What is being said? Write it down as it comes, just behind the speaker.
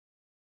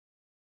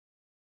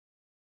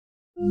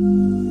Hey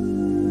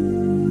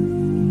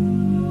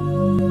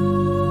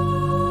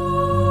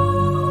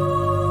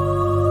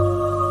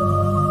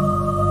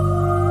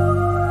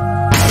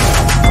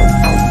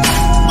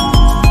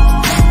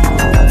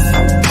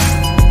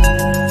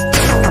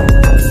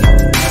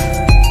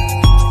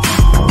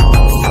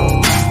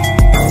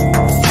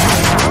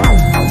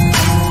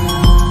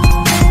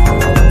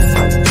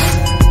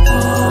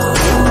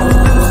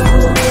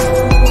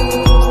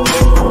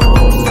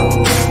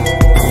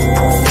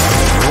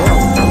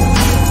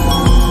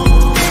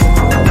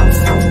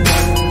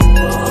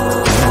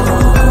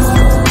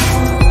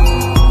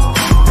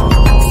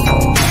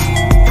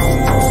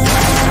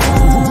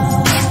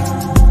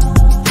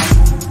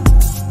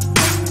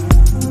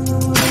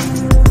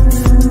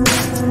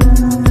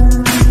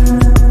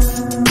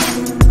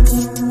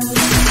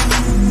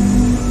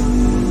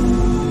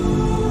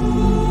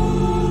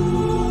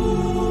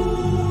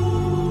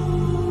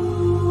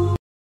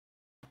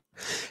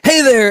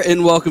there,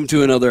 and welcome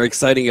to another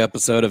exciting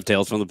episode of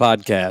Tales from the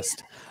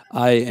Podcast.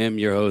 I am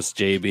your host,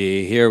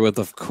 JB, here with,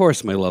 of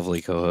course, my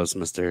lovely co-host,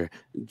 Mr.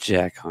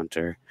 Jack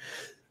Hunter.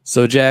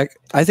 So, Jack,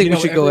 I think we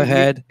should go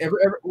ahead.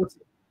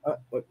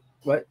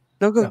 What?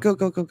 No,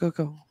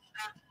 go.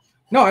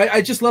 No,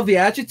 I just love the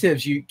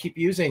adjectives you keep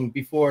using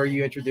before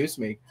you introduce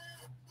me.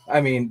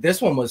 I mean,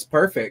 this one was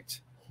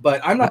perfect, but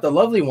I'm not the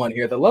lovely one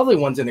here. The lovely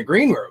one's in the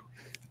green room.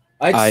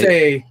 I'd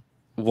say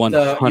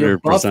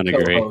 100%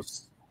 agree.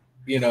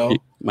 You know,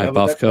 my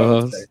buff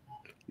co-host.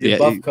 Yeah,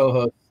 buff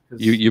co-host.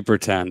 You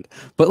pretend.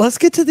 But let's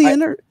get to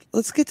the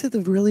let's get to the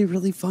really,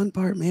 really fun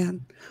part,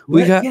 man.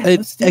 We got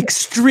an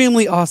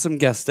extremely awesome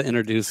guest to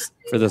introduce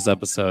for this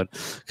episode.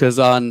 Because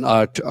on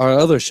our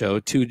other show,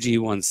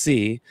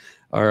 2G1C,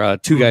 or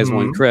Two Guys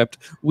One Crypt,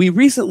 we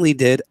recently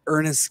did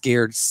Ernest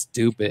Scared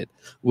Stupid,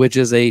 which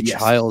is a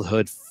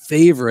childhood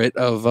favorite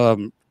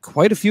of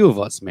quite a few of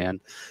us, man.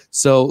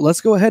 So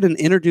let's go ahead and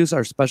introduce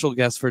our special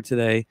guest for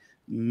today,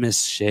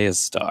 Miss Shay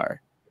Astar.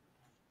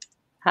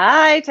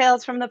 Hi,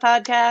 Tales from the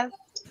Podcast.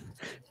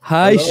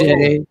 Hi, Hello.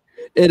 Shay.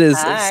 It is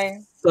Hi.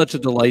 such a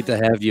delight to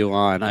have you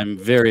on. I'm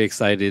very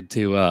excited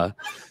to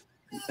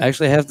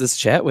actually have this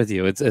chat with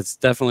you. It's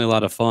definitely a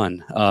lot of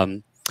fun.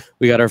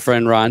 We got our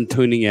friend Ron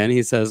tuning in.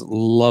 He says,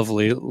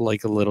 lovely,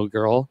 like a little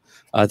girl.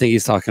 I think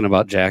he's talking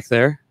about Jack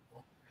there.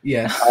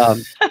 Yes.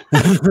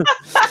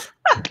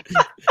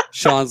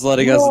 Sean's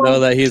letting us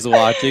know that he's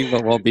watching,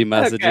 but won't be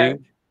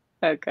messaging.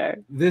 Okay.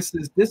 This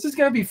is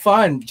gonna be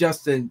fun,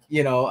 Justin.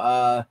 You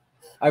know,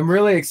 I'm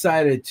really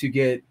excited to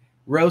get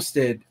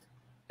roasted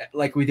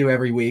like we do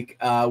every week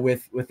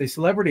with a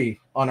celebrity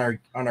on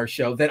our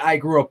show that I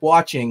grew up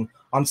watching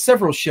on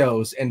several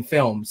shows and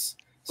films.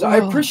 So I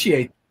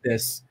appreciate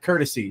this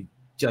courtesy,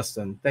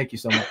 Justin. Thank you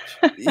so much.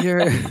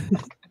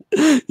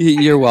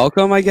 You're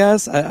welcome, I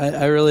guess.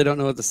 I really don't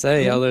know what to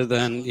say other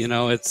than, you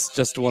know, it's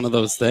just one of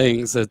those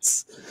things.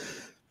 It's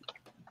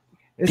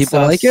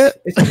people like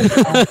it.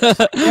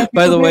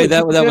 By the way,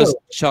 that was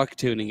Chuck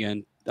tuning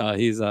in.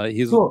 He's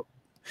cool.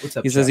 What's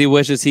up, he says Chuck? he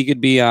wishes he could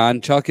be on.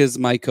 Chuck is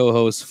my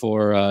co-host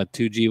for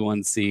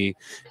 2G1C,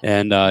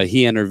 and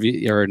he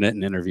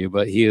didn't interview,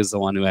 but he is the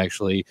one who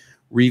actually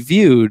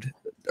reviewed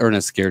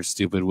Ernest Scared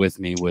Stupid with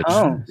me, which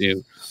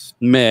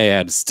may I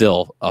add,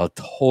 still a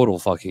total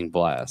fucking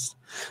blast.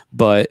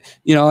 But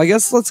you know, I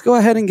guess let's go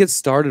ahead and get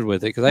started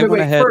with it because I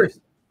went ahead. First,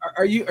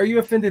 are you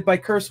offended by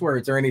curse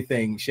words or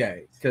anything,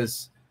 Shay?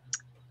 Because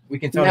we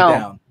can tone it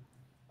down.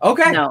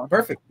 Okay, no.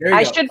 Perfect. There you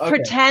I go. should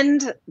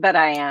pretend that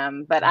I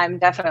am, but I'm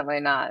definitely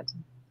not.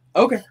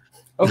 Okay.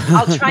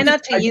 I'll try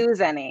not to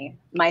use any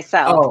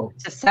myself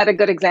to set a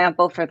good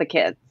example for the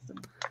kids.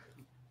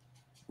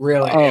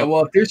 Really?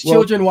 Well, if there's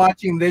children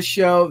watching this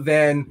show,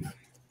 then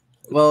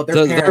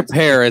their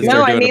parents.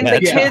 No, I mean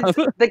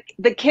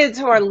the kids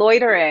who are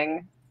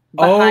loitering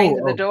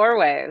behind the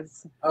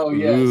doorways. Oh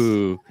yes.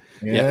 Ooh.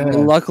 Yeah.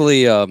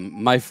 Luckily,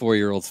 my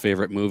 4-year-old's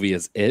favorite movie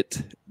is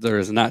It. There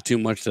is not too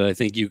much that I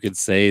think you could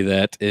say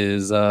that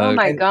is oh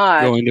my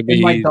God. going to be.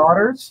 And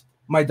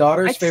my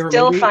daughter's favorite movie.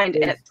 I still find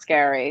it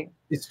scary.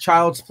 It's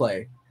Child's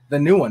Play, the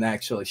new one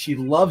actually. She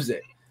loves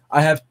it.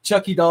 I have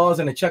Chucky dolls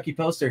and a Chucky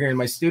poster here in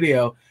my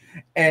studio,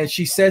 and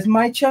she says,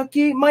 "My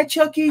Chucky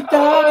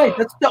died."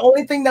 That's the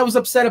only thing that was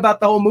upset about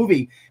the whole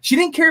movie. She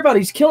didn't care about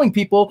he's killing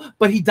people,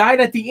 but he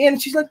died at the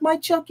end. She's like, "My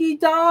Chucky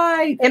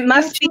died." It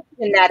must be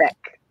genetic.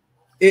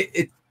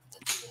 It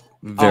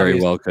very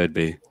well could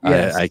be.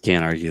 Yes. I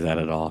can't argue that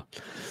at all.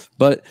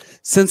 But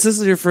since this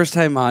is your first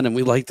time on and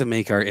we like to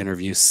make our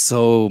interviews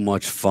so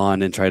much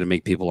fun and try to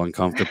make people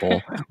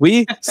uncomfortable,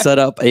 we set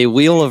up a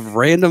wheel of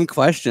random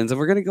questions, and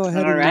we're going to go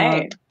ahead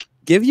and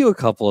give you a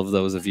couple of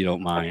those if you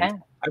don't mind. Okay.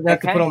 I'm going to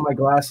have to put on my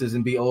glasses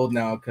and be old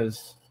now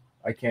because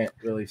I can't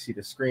really see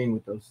the screen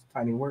with those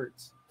tiny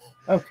words.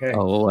 Okay.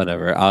 Oh, well,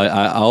 whatever.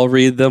 I'll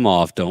read them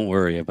off. Don't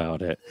worry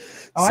about it.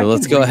 So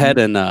let's go ahead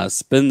and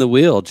spin the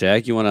wheel,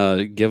 Jack. You want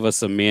to give us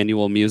some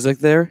manual music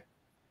there?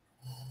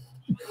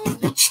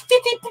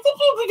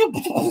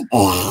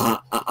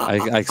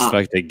 I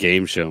expected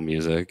game show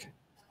music.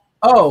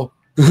 Oh.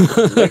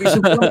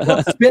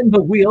 Spin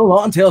the wheel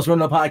on Tales from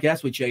the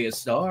Podcast with Shay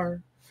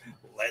Astar.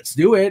 let's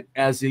do it,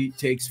 as it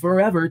takes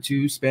forever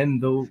to spin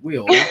the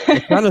wheel.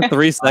 It's not a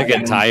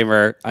 3-second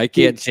timer. I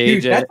can't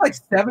change it. That's like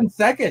 7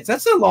 seconds.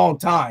 That's a long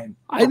time.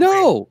 I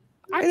know.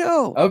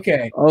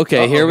 Okay.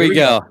 Okay, here we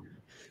go.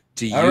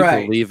 Do you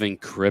believe in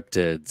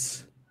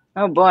cryptids?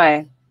 Oh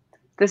boy.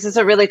 This is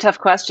a really tough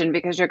question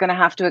because you're going to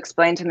have to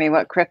explain to me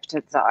what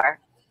cryptids are.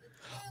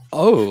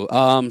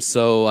 Oh,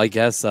 so I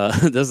guess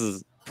this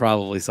is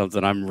probably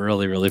something I'm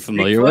really, really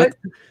familiar with.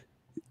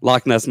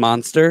 Loch Ness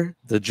Monster,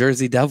 the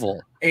Jersey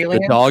Devil,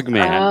 Aliens? The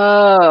Dogman.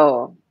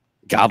 Oh,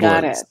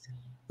 goblins.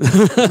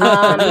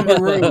 Got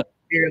it.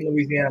 Here in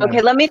Louisiana.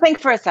 Okay, let me think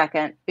for a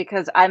second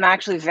because I'm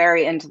actually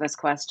very into this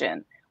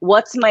question.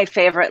 What's my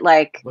favorite,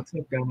 like,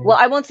 well,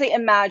 I won't say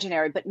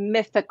imaginary, but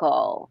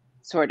mythical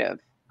sort of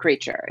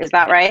creature? Is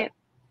that right?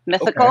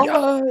 Mythical?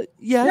 Okay.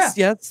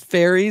 Yes.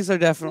 Fairies are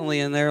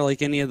definitely in there,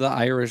 like any of the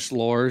Irish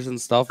lores and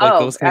stuff, like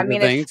those kinds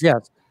of things.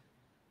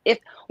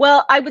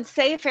 Well, I would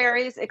say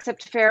fairies,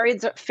 except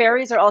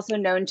fairies are also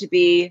known to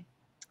be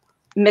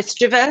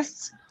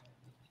mischievous.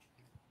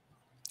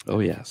 Oh,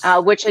 yes.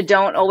 Which I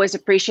don't always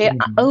appreciate.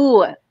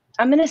 Oh,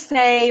 I'm going to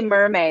say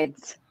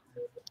mermaids.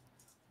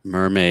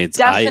 Mermaids.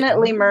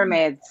 Definitely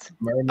mermaids.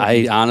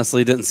 I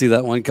honestly didn't see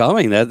that one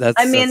coming. That's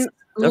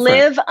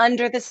live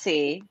under the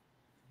sea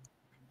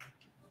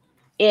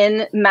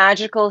in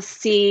magical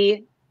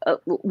sea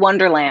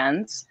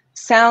wonderlands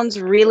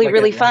sounds really, like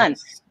really fun.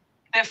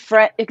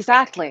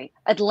 Exactly.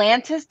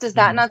 Atlantis, does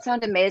that not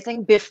sound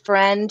amazing?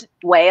 Befriend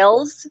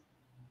whales.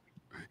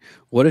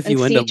 What if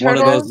you end up one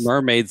of those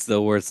mermaids,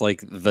 though, where it's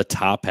like the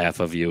top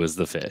half of you is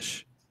the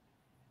fish?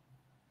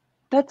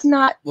 That's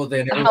not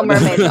how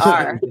mermaids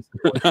are.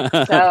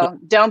 So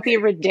don't be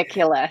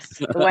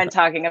ridiculous when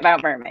talking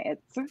about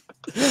mermaids.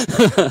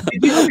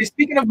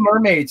 Speaking of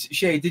mermaids,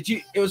 Shay, I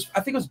think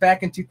it was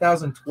back in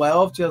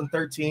 2012,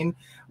 2013,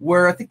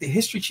 where I think the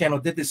History Channel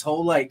did this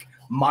whole like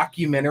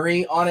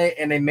mockumentary on it,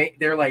 and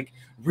they're like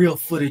real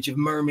footage of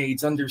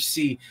mermaids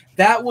undersea.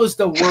 That was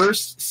the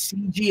worst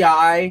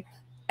CGI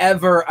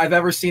I've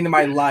ever seen in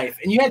my life.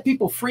 And you had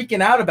people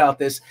freaking out about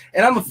this,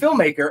 and I'm a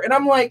filmmaker, and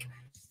I'm like,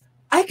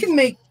 I can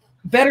make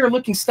better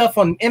looking stuff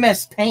on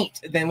MS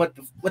Paint than what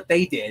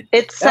they did.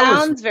 It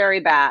sounds very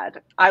bad.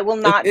 I will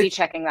not be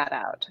checking that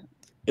out.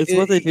 It's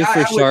what they do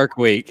for Shark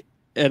Week,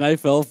 and I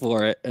fell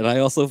for it. And I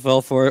also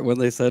fell for it when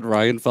they said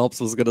Ryan Phelps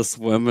was going to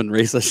swim and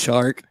race a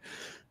shark.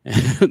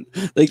 And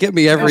they get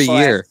me every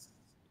year.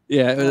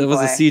 Yeah, it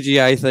was a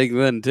CGI thing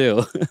then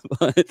too.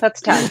 That's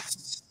tough.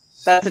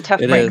 That's a tough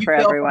break for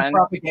everyone.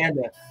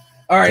 Propaganda.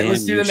 All right,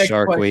 let's do the next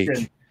Shark question.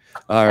 Week.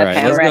 All right,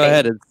 let's go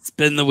ahead and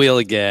spin the wheel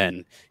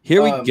again.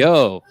 Here we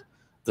go.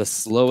 The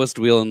slowest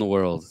wheel in the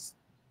world.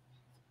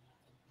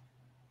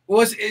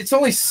 Well, it's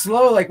only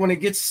slow like when it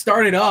gets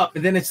started up,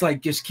 and then it's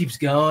like just keeps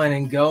going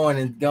and going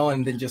and going,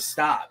 and then just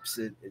stops.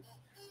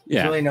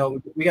 Really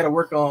we got to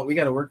work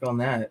on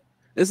that.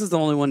 This is the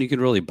only one you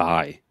can really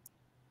buy.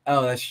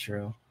 Oh, that's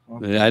true.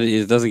 Okay.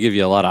 It doesn't give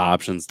you a lot of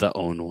options to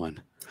own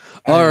one.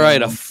 All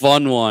right, a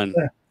fun one.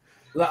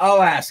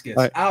 I'll ask it.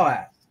 Right. I'll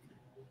ask.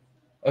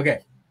 Okay.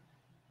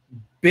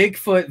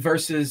 Bigfoot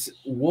versus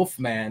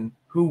Wolfman.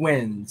 Who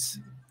wins?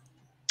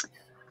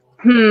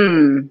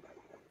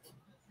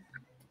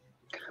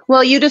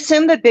 Well, you'd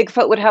assume that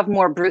Bigfoot would have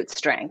more brute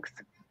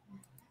strength.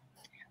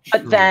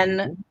 But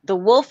then the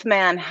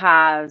Wolfman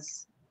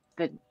has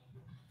the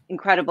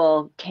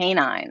incredible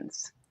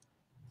canines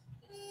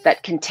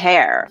that can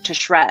tear to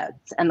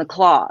shreds and the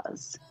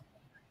claws.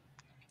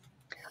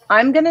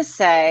 I'm going to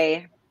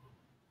say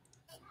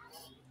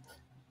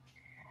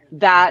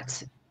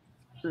that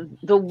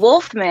the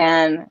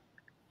Wolfman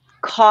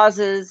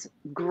causes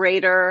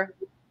greater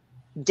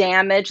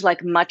damage,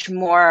 like much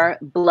more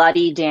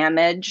bloody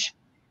damage,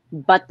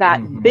 but that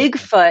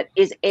Bigfoot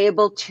is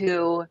able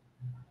to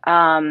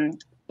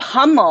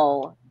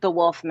pummel the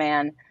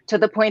Wolfman to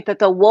the point that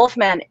the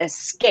Wolfman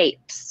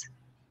escapes,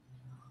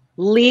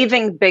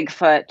 leaving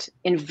Bigfoot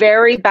in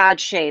very bad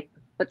shape,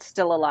 but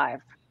still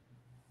alive.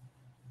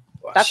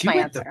 Wow, that's my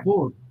answer. The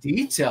full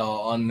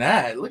detail on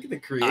that. Look at the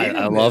creativity.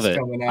 I love it.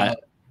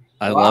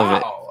 I love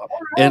it.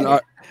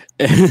 Right.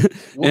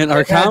 And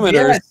our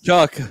commenter,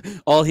 Chuck,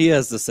 all he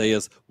has to say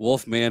is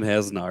Wolfman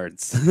has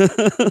nards.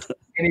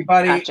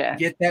 Anybody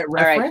get that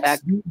reference? Right,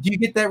 do you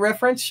get that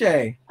reference,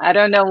 Shay? I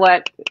don't know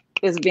what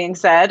is being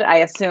said. I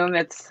assume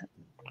it's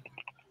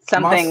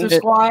something. Monster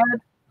Squad,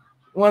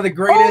 one of the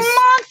greatest.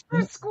 Oh,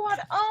 Monster Squad!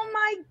 Oh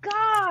my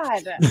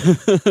God,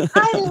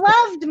 I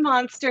loved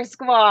Monster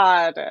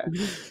Squad.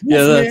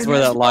 Yeah, that's where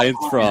that line's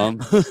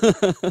from.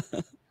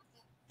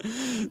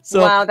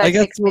 So wow, that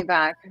takes me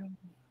back.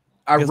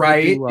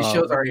 Right, it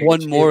shows our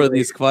one more of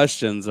these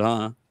questions,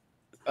 huh?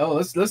 Oh,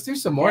 let's do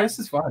some more. Yeah. This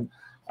is fun.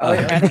 I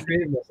like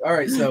creativeness. All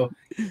right, so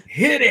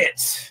hit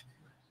it.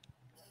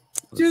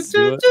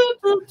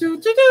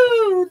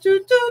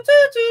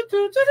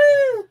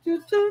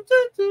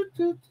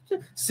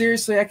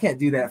 Seriously, I can't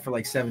do that for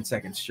like 7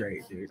 seconds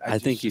straight, dude. I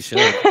think you should.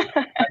 No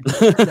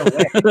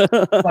way.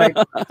 Like,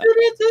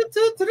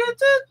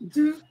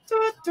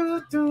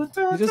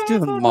 you're just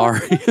doing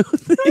Mario.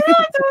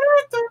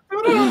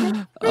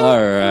 All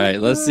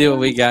Let's see what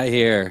we got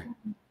here.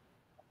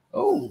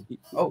 Oh!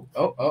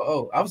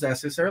 I was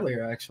asked this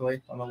earlier,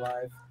 actually, on the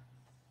live.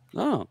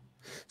 Oh,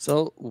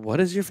 so what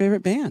is your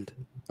favorite band?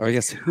 Or I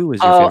guess who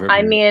is your favorite band?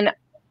 I mean,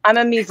 I'm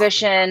a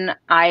musician.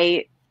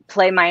 I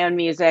play my own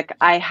music.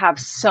 I have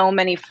so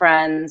many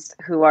friends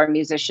who are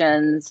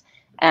musicians,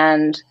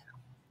 and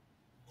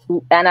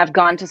I've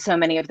gone to so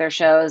many of their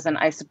shows, and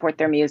I support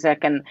their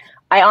music. And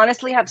I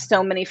honestly have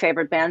so many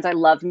favorite bands. I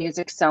love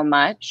music so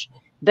much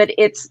that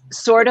it's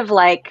sort of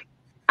like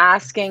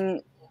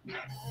asking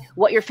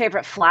what your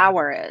favorite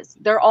flower is.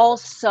 They're all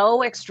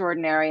so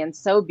extraordinary and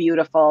so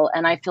beautiful.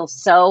 And I feel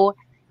so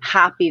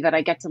happy that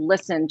I get to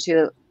listen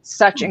to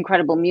such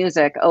incredible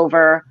music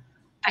over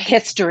a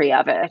history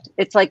of it.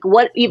 It's like,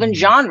 what even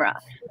genre?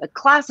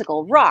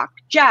 Classical, rock,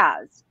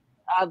 jazz,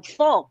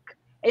 folk.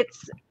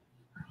 It's,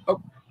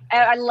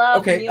 I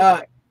love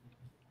music.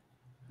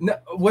 No,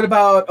 what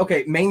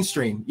about,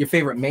 mainstream? Your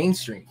favorite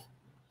mainstream?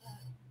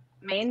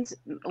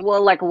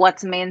 Well, like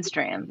what's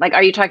mainstream? Like,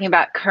 are you talking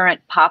about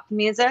current pop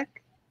music?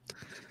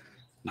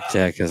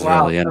 Jack is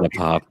really into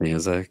pop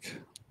music.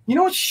 You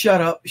know what? Shut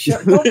up.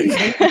 Don't be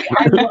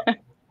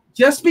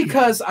just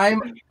because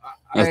I'm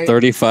a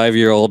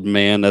 35-year-old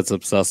man that's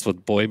obsessed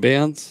with boy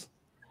bands.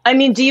 I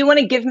mean, do you want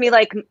to give me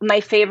like my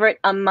favorite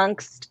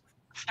amongst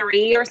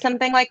 3 or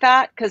something like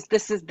that? Because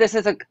this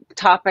is a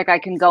topic I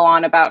can go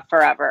on about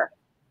forever.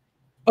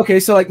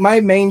 Okay, so like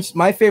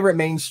my favorite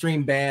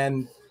mainstream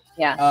band,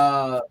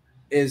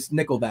 is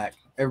Nickelback.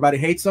 Everybody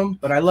hates them,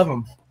 but I love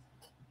them.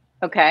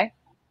 Okay.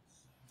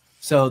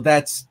 So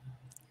that's.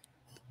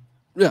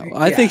 No,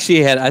 I think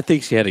she had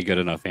a good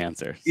enough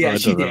answer. So it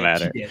doesn't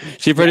matter.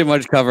 She pretty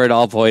much covered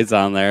all points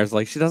on there. It's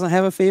like she doesn't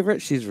have a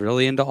favorite. She's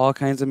really into all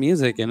kinds of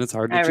music, and it's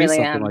hard to choose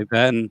something like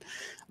that. And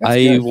that's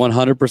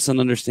 100%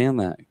 understand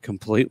that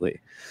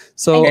completely.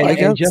 So I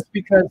guess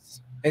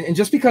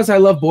just because I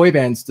love boy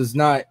bands does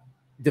not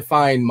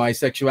define my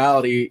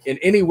sexuality in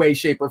any way,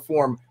 shape, or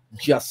form,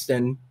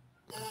 Justin.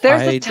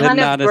 There's a ton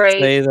of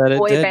great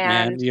boy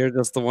band. Man. You're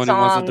just the one who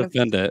wants to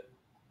defend it.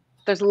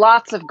 There's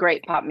lots of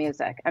great pop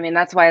music. I mean,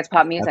 that's why it's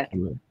pop music.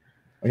 Absolutely.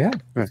 Oh, yeah.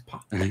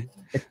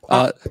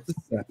 Right.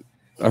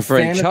 Our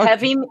friend Chuck.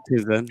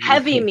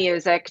 Heavy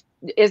music.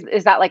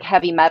 Is that like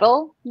heavy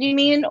metal, you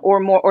mean?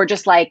 Or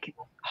just like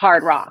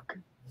hard rock?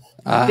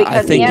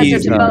 Because the answer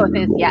to both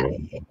is yes.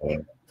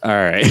 All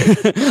right.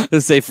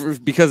 Let's say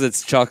because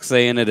it's Chuck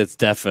saying it, it's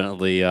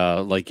definitely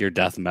like your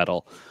death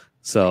metal.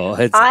 So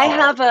I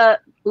have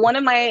one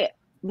of my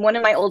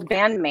old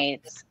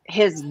bandmates,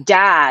 his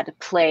dad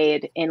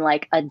played in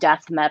like a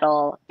death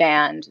metal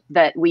band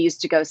that we used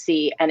to go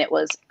see, and it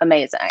was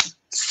amazing.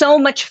 So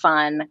much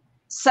fun,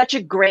 such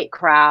a great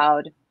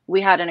crowd. We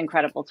had an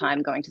incredible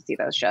time going to see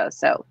those shows.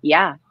 So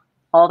yeah,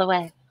 all the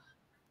way.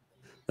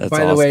 That's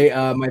By the way,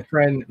 my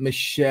friend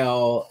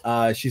Michelle,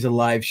 she's a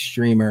live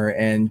streamer,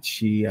 and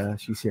she's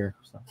here.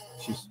 So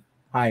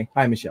hi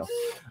Michelle.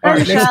 All right,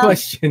 Michelle. Next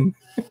question.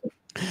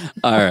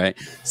 All right,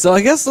 so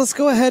I guess let's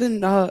go ahead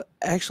and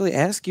actually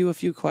ask you a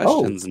few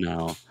questions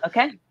now.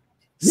 Okay.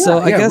 So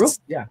I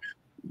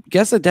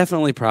guess I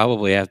definitely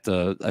probably have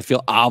to. I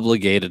feel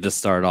obligated to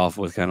start off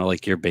with kind of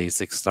like your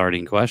basic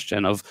starting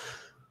question of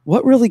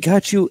what really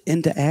got you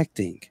into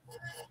acting.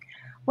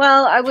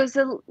 Well, I was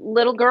a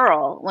little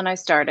girl when I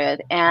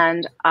started,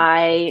 and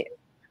I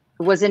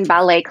was in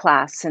ballet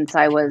class since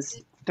I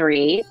was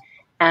 3,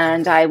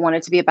 and I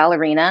wanted to be a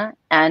ballerina,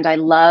 and I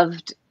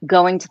loved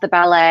going to the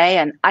ballet,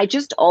 and I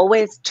just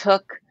always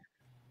took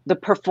the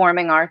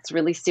performing arts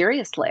really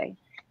seriously.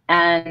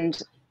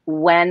 And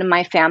when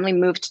my family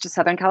moved to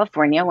Southern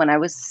California when I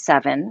was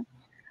 7,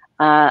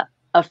 a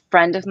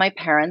friend of my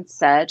parents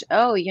said,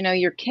 "Oh, you know,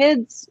 your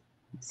kids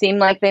seem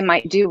like they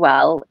might do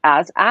well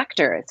as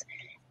actors."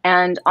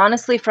 And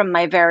honestly, from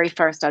my very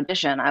first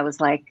audition, I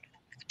was like,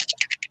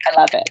 I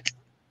love it.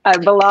 I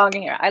belong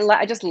here.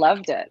 I just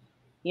loved it.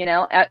 You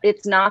know,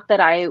 it's not that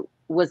I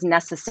was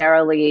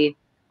necessarily,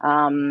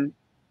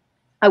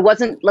 I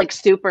wasn't like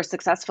super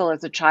successful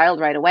as a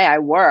child right away. I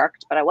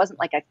worked, but I wasn't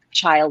like a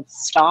child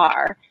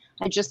star.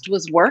 I just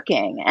was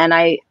working, and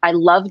I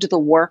loved the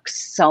work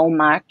so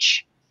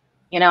much.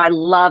 You know, I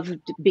loved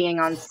being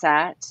on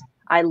set.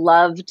 I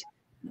loved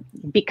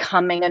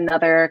becoming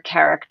another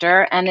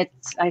character, and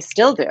I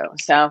still do.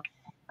 So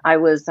I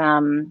was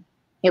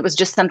it was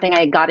just something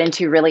I got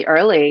into really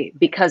early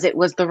because it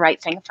was the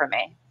right thing for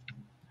me.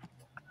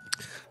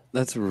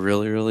 That's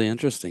really, really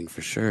interesting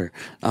for sure.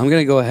 I'm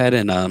going to go ahead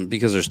and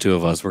because there's 2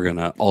 of us, we're going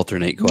to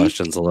alternate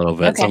questions a little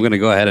bit. Okay. So I'm going to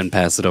go ahead and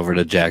pass it over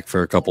to Jack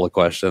for a couple of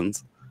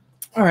questions.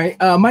 All right.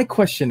 My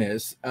question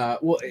is,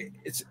 well,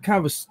 it's kind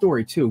of a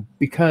story too,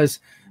 because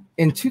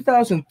in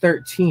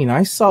 2013,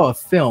 I saw a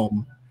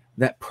film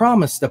that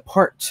promised a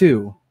part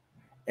 2,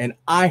 and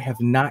I have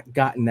not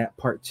gotten that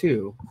part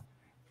 2.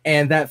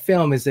 And that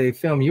film is a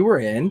film you were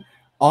in,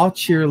 All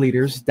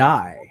Cheerleaders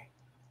Die.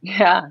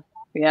 Yeah.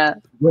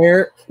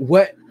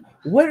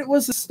 What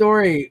was the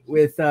story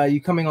with you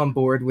coming on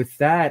board with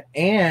that,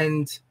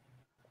 and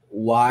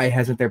why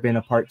hasn't there been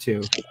a part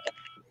 2?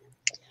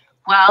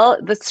 Well,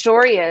 the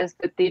story is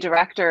that the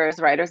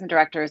writers and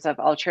directors of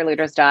All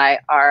Cheerleaders Die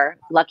are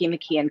Lucky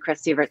McKee and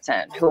Chris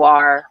Sievertson, who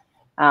are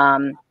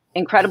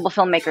incredible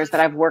filmmakers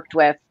that I've worked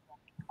with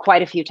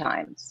quite a few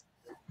times.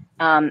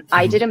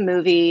 I did a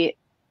movie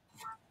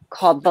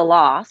called The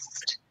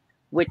Lost,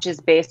 which is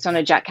based on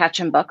a Jack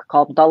Ketchum book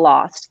called The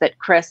Lost that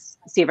Chris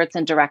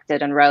Sievertson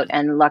directed and wrote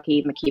and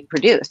Lucky McKee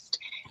produced.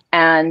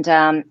 And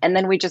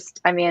then we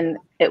just, I mean,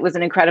 it was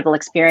an incredible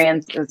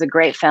experience. It was a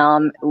great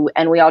film.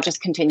 And we all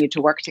just continued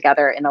to work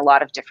together in a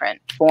lot of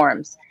different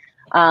forms.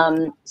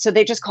 So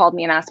they just called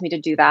me and asked me to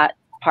do that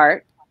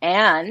part.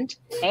 And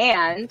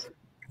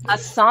a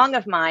song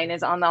of mine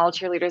is on the All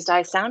Cheerleaders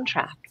Die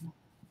soundtrack.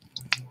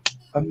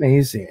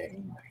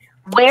 Amazing.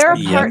 Where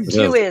part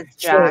two is,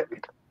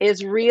 Jack,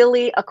 is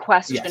really a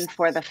question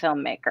for the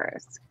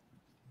filmmakers.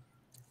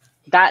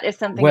 That is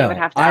something you would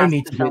have to ask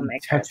the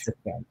filmmakers.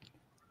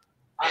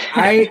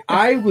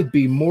 I would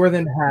be more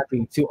than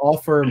happy to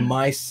offer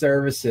my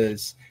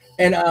services.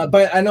 And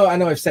but I know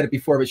I've said it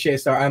before, but Shay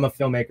Astar, I'm a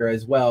filmmaker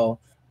as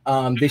well.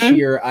 This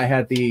year I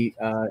had a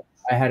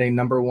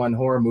 #1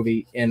 horror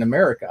movie in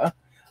America.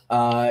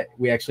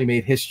 We actually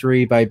made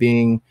history by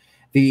being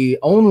the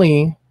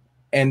only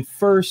and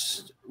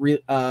first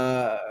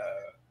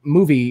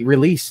movie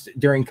released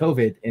during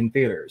COVID in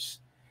theaters.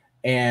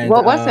 And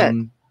what was it?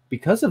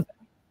 Because of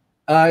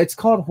it's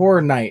called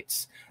Horror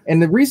Nights. And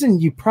the reason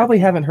you probably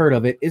haven't heard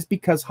of it is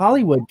because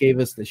Hollywood gave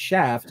us the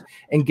shaft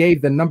and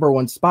gave the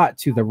 #1 spot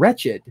to The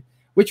Wretched,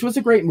 which was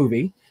a great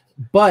movie,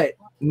 but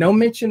no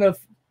mention of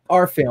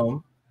our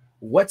film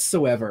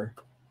whatsoever.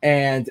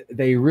 And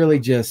they really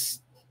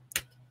just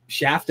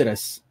shafted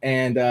us.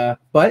 And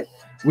but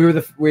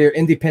we're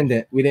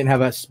independent. We didn't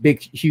have a big,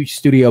 huge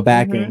studio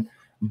backing,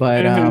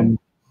 but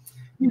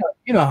you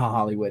know how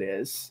Hollywood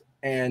is.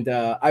 And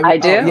I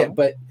do.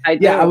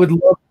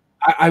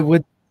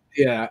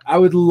 I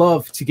would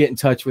love to get in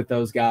touch with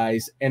those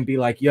guys and be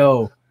like,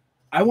 yo,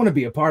 I want to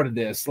be a part of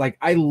this. Like,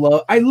 I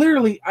loved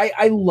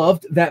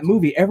that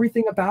movie,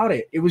 everything about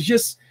it. It was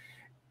just,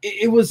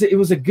 it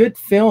was a good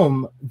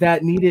film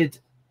that needed,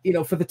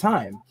 for the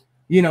time,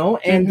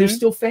 and there's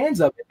still fans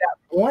of it that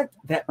want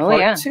that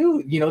part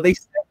too. They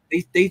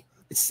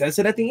it says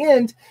it at the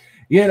end,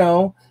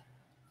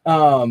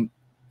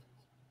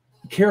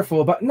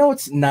 careful about, no,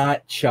 it's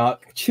not,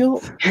 Chuck.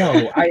 Chill.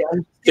 No,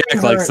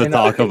 Jack likes to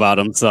talk about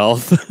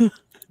himself.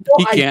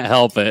 He can't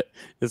help it.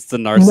 It's the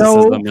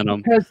narcissism in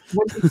him. I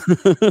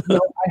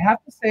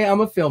have to say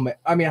I'm a filmmaker.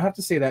 I mean, I have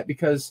to say that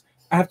because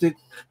I have to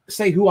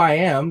say who I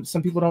am.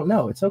 Some people don't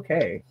know. It's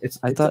okay.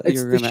 I thought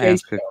you were going to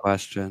ask a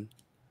question.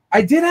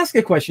 I did ask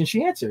a question.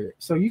 She answered it.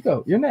 So you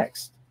go. You're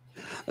next.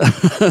 All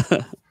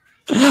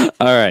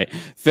right.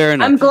 Fair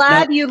enough. I'm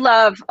glad you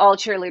love All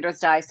Cheerleaders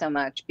Die so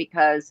much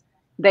because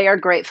they are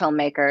great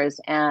filmmakers,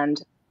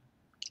 and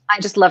I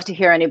just love to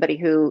hear anybody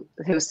who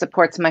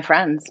supports my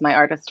friends, my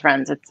artist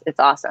friends. It's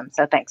awesome.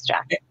 So thanks,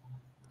 Jack.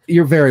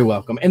 You're very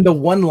welcome. And the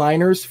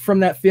one-liners from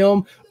that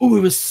film, it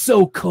was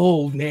so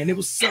cold, man. It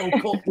was so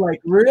cold.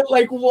 Like, real,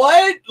 like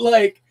what?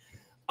 Like,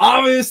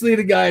 obviously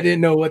the guy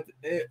didn't know what.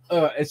 It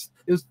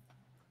was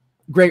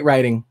great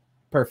writing.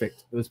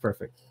 Perfect. It was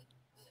perfect.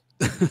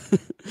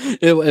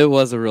 It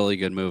was a really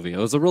good movie. It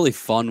was a really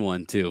fun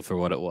one too, for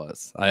what it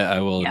was. I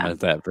will admit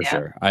that for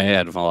sure. I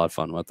had a lot of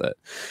fun with it.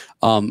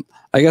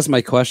 I guess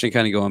my question,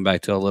 kind of going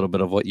back to a little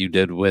bit of what you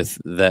did with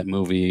that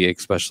movie,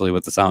 especially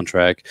with the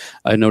soundtrack,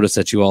 I noticed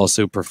that you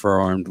also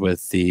performed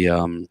with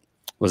the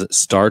was it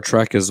Star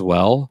Trek as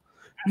well?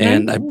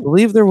 And I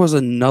believe there was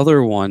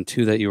another one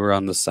too that you were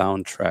on the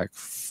soundtrack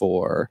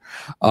for.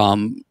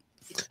 Shameless.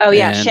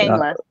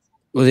 Shameless.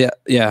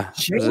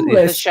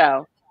 The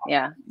show.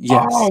 Yeah.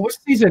 Yes. Oh, what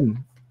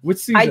season?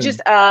 I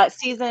just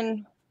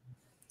season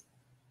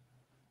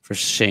for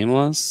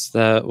Shameless.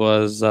 That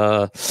was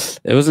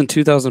it was in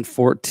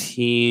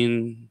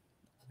 2014.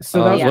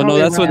 So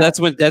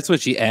that's when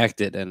she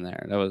acted in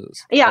there. That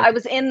was I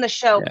was in the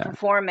show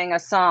performing a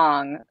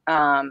song.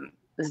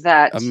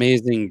 That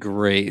Amazing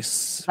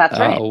Grace. That's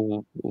right.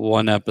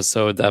 One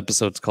episode. The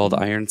episode's called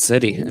Iron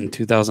City in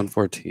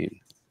 2014.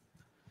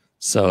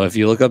 So if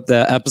you look up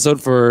the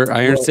episode for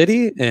Iron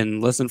City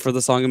and listen for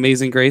the song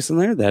Amazing Grace in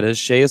there, that is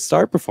Shay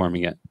Astar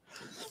performing it.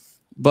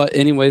 But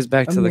anyways,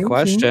 back to the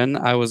question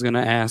I was going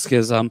to ask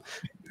is,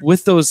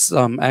 with those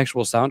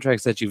actual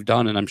soundtracks that you've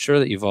done, and I'm sure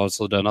that you've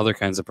also done other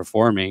kinds of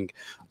performing,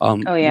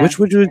 which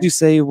would you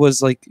say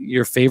was like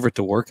your favorite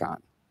to work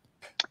on?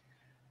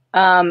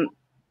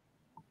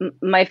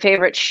 My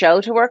favorite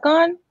show to work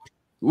on?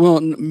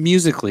 Well,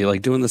 musically,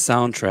 like doing the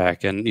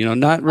soundtrack and,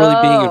 not really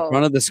being in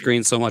front of the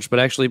screen so much, but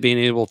actually being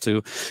able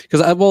to,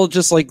 because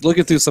just like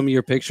looking through some of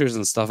your pictures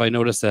and stuff, I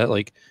noticed that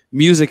like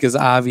music is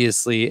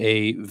obviously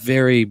a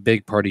very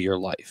big part of your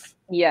life.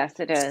 Yes,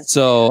 it is.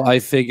 So I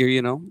figure,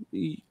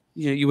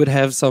 you would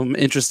have some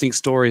interesting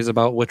stories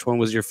about which one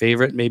was your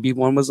favorite. Maybe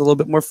one was a little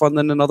bit more fun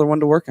than another one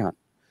to work on.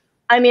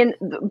 I mean,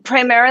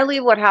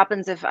 primarily what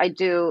happens if I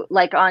do,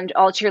 like on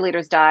All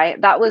Cheerleaders Die,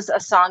 that was a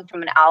song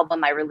from an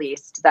album I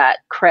released that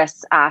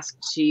Chris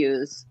asked to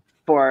use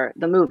for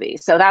the movie.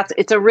 So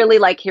it's a really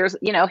like, here's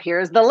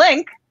the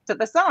link to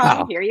the song.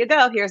 Wow. Here you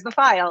go. Here's the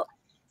file.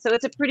 So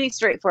it's a pretty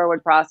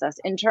straightforward process.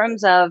 In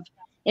terms of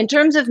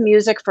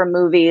music for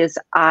movies,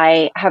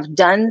 I have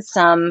done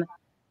some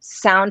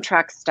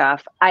soundtrack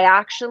stuff. I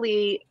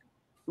actually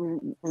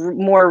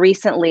more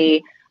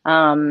recently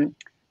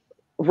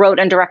wrote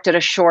and directed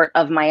a short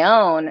of my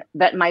own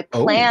that my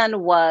plan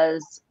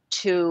was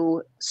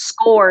to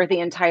score the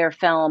entire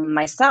film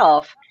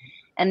myself.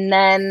 And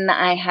then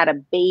I had a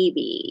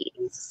baby.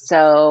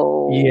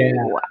 So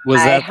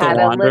was that The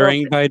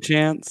Wandering by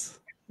chance?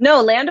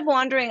 No, Land of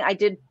Wandering I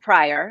did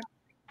prior.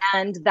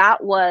 And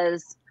that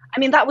was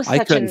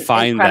I couldn't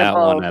find that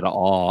one at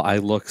all. I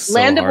looked so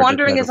Land of hard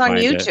Wandering is on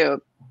YouTube.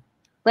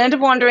 Land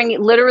of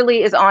Wandering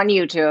literally is on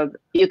YouTube.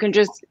 You can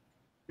just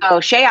go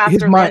Shay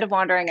Astar, Land of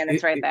Wandering, and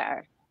it's right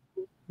there.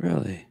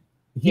 Really?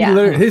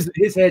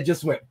 His head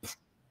just went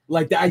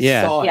like that. I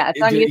saw it. Yeah,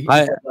 it's on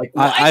YouTube.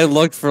 I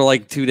looked for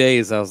like 2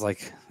 days. I was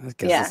like, I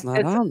guess it's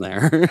not on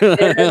there. It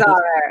is on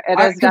there. It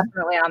is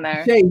definitely on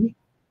there. Shay,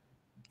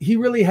 he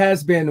really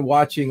has been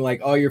watching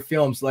like all your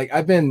films. Like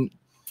I'm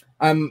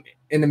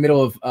in the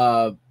middle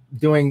of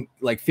doing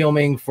like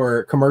filming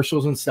for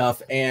commercials and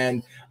stuff,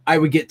 and I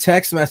would get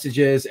text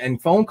messages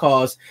and phone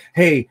calls.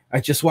 Hey, I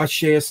just watched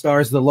Shay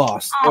Astar's The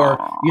Lost, or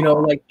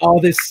like all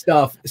this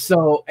stuff.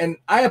 So, and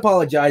I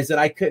apologize that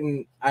I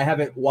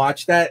haven't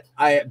watched that.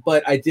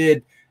 But I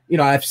did.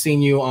 I've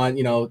seen you on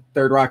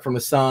Third Rock from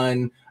the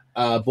Sun,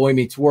 Boy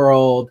Meets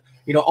World.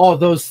 All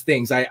those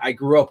things. I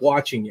grew up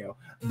watching you,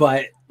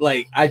 but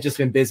like I've just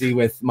been busy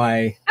with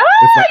my.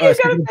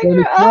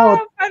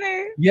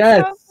 Funny.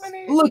 Yes, so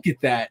funny. Look at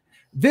that.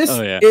 This,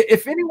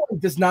 if anyone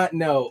does not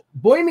know,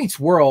 Boy Meets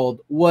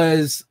World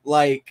was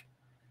like,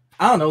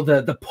 I don't know,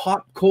 the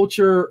pop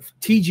culture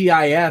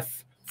TGIF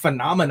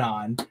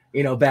phenomenon,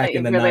 back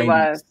in the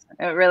 90s.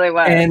 It really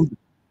was.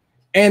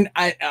 And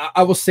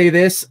I will say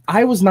this,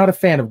 I was not a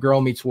fan of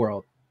Girl Meets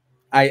World.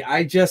 I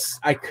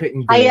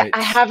couldn't do it.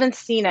 I haven't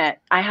seen it.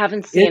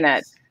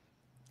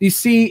 You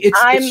see,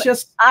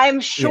 I'm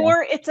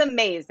sure it's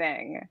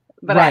amazing,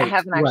 but I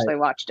haven't actually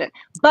watched it.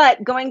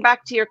 But going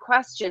back to your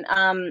question,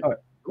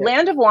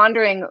 Land of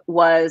Wandering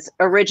was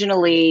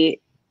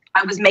originally,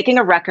 I was making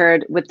a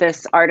record with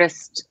this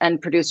artist and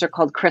producer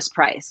called Chris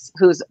Price,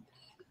 who's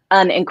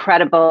an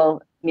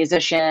incredible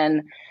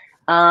musician.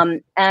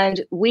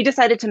 And we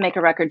decided to make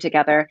a record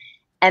together.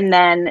 And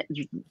then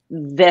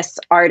this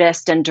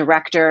artist and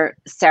director,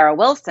 Sarah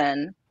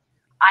Wilson,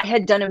 I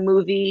had done a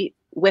movie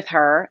with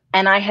her,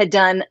 and I had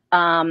done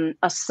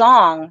a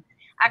song.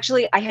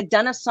 Actually, I had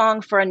done a song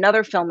for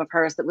another film of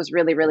hers that was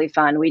really, really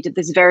fun. We did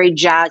this very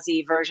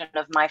jazzy version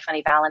of My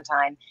Funny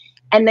Valentine.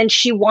 And then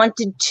she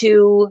wanted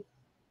to,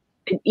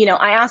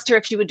 I asked her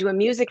if she would do a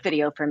music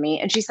video for me.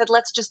 And she said,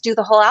 let's just do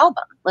the whole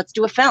album. Let's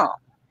do a film.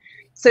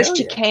 So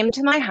she came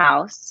to my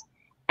house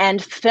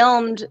and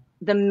filmed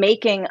the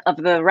making of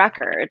the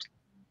record.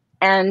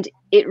 And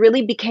it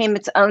really became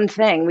its own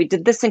thing. We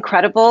did this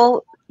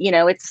incredible,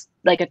 it's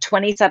like a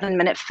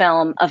 27-minute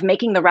film of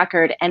making the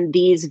record and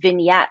these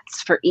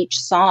vignettes for each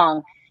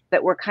song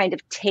that were kind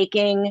of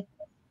taking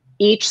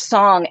each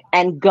song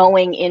and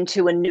going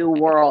into a new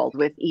world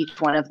with each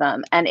one of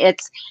them. And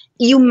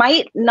you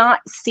might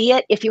not see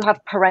it if you have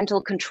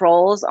parental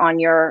controls on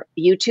your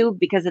YouTube,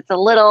 because it's a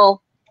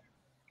little,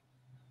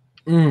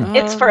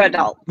 it's for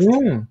adults.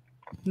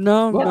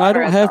 No, I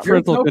don't have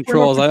parental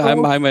controls. I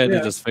might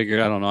have just figured,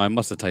 I don't know, I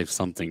must have typed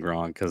something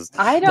wrong, because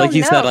like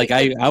you said, like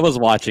I was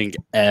watching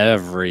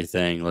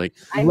everything. Like,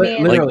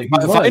 literally,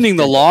 finding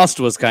The Lost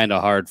was kind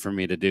of hard for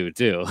me to do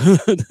too.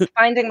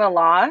 Finding The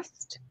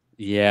Lost?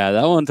 Yeah,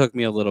 that one took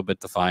me a little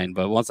bit to find,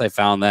 but once I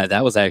found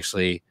that was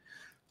actually,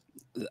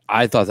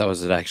 I thought that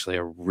was actually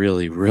a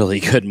really, really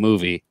good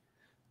movie.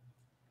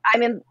 I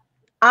mean,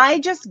 I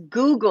just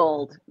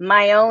Googled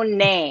my own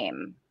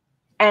name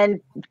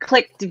and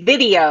clicked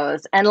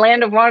videos, and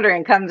Land of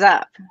Wandering comes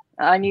up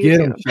on YouTube.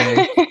 Get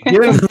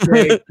him,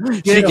 Shay.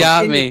 She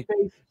got me.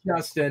 Face,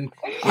 Justin.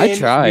 I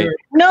tried.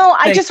 No,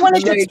 I just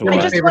wanted to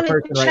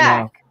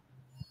check.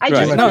 I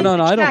just no,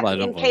 I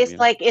don't in case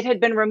like it had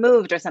been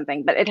removed or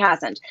something, but it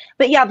hasn't.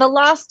 But yeah, The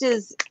Lost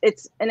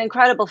it's an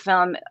incredible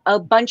film, a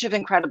bunch of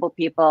incredible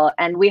people,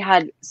 and we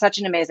had such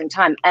an amazing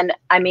time. And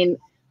I mean,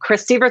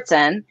 Chris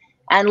Sievertson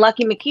and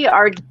Lucky McKee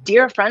are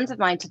dear friends of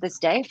mine to this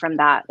day from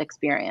that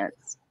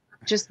experience.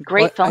 Just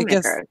great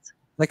filmmakers.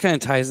 That kind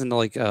of ties into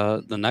like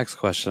the next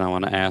question I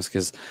want to ask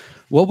is,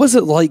 what was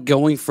it like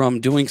going from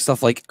doing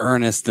stuff like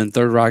Ernest and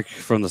Third Rock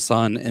from the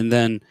Sun, and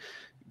then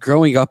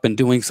growing up and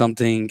doing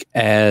something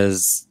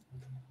as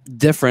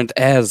different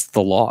as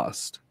The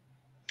Lost?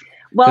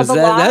 Well,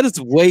 that is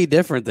way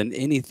different than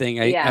anything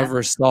I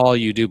ever saw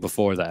you do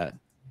before that.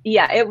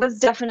 Yeah, it was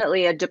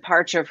definitely a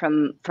departure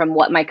from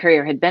what my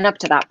career had been up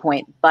to that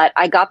point. But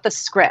I got the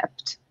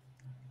script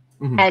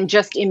and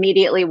just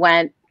immediately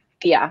went,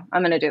 yeah,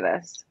 I'm going to do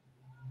this.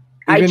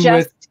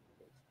 Even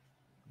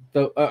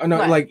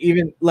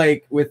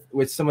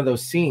with some of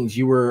those scenes,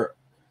 you were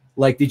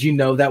like, did you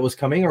know that was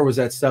coming, or was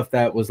that stuff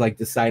that was like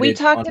decided? We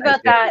talked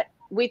about that.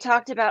 we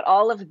talked about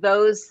all of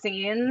those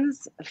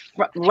scenes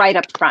right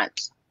up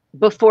front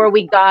before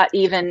we got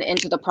even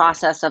into the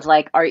process of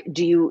like,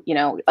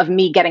 of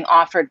me getting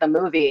offered the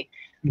movie.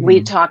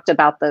 We talked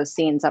about those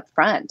scenes up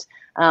front.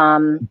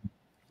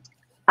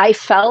 I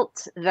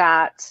felt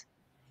that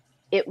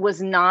it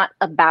was not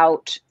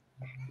about,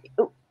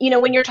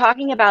 when you're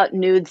talking about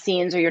nude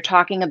scenes or you're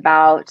talking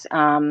about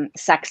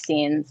sex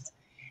scenes,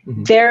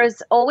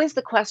 there's always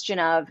the question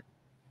of,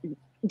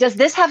 does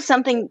this have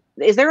something,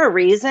 is there a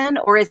reason,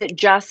 or is it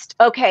just,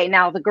 okay,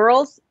 now the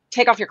girls,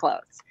 take off your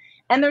clothes?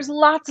 And there's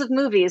lots of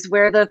movies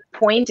where the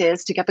point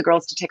is to get the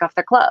girls to take off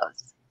their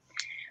clothes.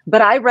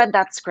 But I read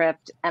that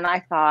script and I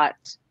thought,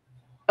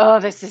 oh,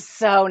 this is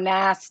so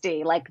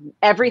nasty. Like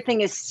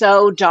everything is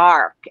so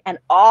dark and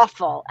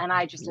awful. And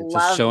I just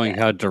love showing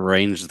how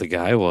deranged the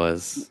guy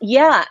was.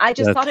 Yeah, I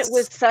just thought it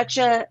was such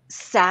a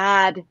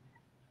sad,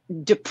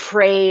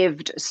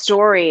 depraved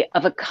story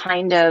of a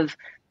kind of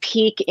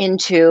peek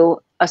into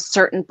a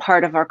certain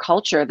part of our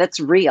culture that's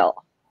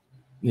real.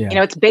 Yeah.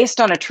 It's based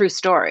on a true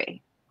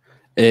story.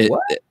 I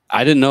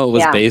didn't know it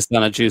was based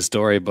on a true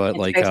story, but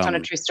it's based on a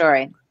true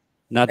story.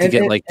 Not to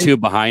get too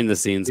behind the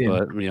scenes,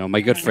 but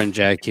my good friend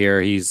Jack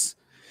here, he's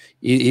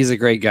a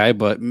great guy,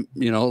 but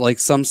like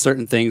some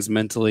certain things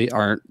mentally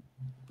aren't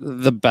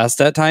the best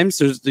at times.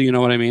 There's, you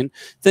know what I mean?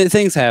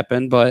 Things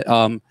happen, but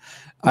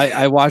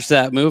I watched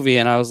that movie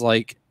and I was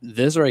like,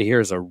 this right here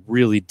is a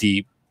really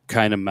deep,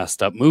 kind of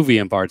messed up movie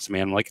in parts,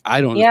 man. I'm like, I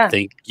don't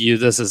think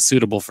this is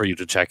suitable for you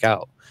to check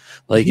out.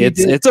 Like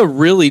it's a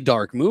really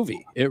dark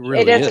movie. It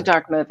is a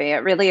dark movie.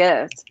 It really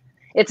is.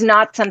 It's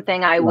not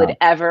something I would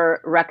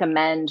ever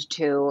recommend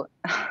to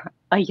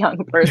a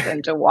young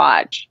person to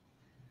watch,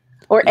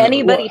 or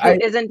anybody who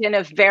isn't in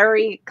a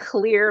very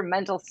clear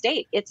mental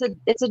state. It's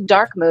a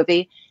dark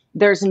movie.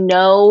 There's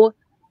no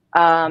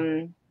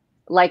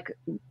like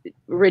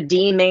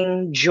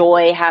redeeming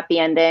joy, happy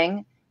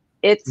ending.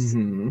 It's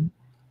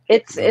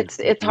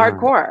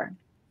hardcore.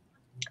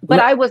 But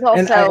I was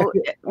also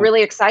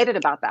really excited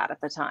about that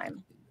at the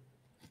time.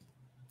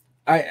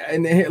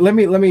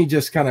 Let me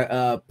just kind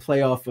of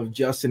play off of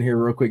Justin here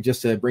real quick,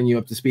 just to bring you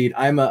up to speed.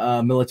 I'm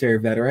a military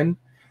veteran,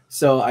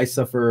 so I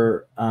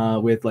suffer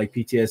with like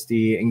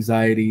PTSD,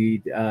 anxiety,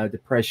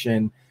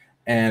 depression,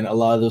 and a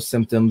lot of those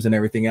symptoms and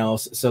everything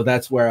else. So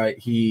that's where I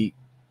just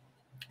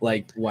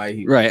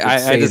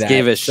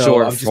gave it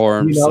short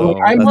form. That's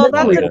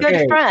a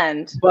good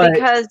friend,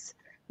 because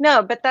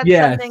but that's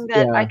something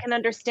that I can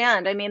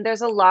understand. I mean,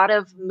 there's a lot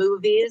of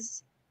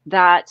movies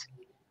that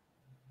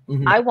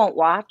I won't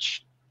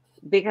watch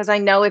because I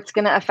know it's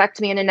going to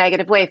affect me in a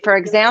negative way. For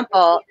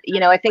example,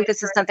 I think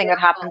this is something that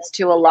happens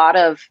to a lot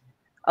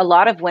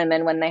of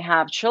women when they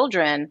have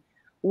children.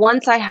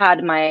 Once I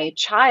had my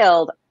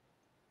child,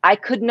 I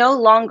could no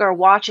longer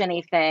watch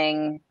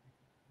anything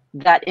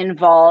that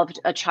involved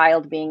a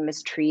child being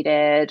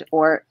mistreated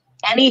or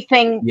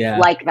anything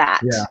like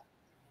that. Yeah.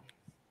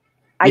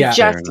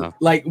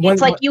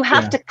 It's like you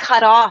have to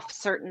cut off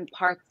certain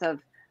parts of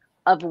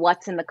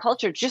what's in the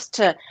culture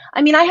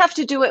I have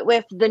to do it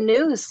with the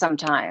news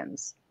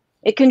sometimes.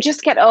 It can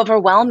just get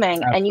overwhelming.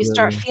 Absolutely. And you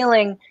start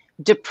feeling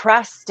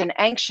depressed and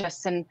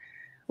anxious and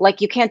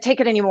like you can't take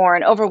it anymore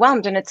and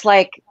overwhelmed. And it's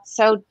like,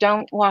 so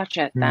don't watch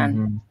it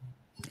then.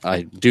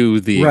 I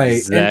do the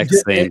exact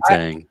same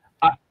thing.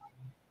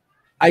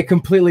 I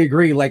completely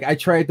agree. Like I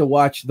tried to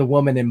watch The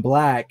Woman in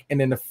Black,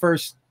 and in the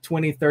first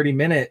 20, 30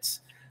 minutes,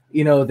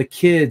 the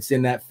kids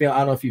in that film, I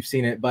don't know if you've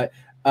seen it, but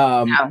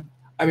I mean,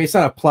 it's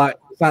not a plot.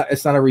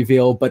 It's not a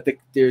reveal, but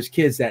there's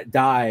kids that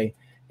die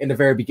in the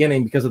very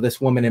beginning because of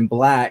this Woman in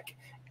Black.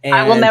 And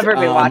I will never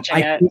be watching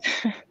it.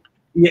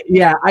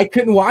 Yeah, I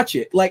couldn't watch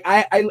it. Like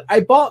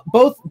I bought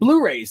both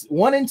Blu-rays,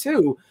 1 and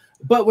 2,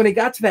 but when it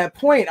got to that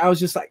point, I was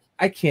just like,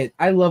 I can't.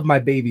 I love my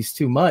babies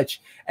too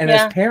much, and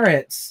as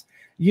parents,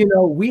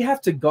 we have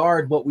to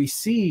guard what we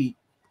see,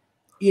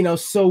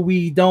 so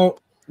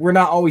we're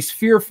not always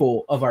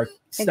fearful of our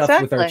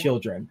stuff with our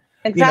children.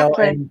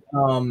 Exactly.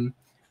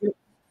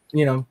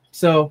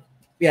 So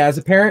yeah, as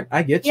a parent,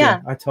 I get you.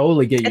 I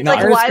totally get you. It's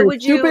like,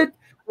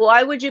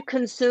 why would you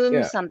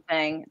consume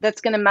something that's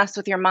going to mess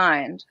with your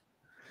mind?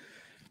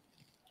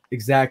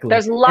 Exactly.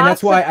 There's lots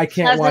that's why I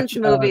can't watch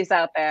movies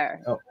out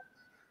there.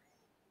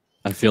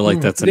 I feel like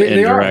that's an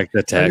indirect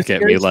attack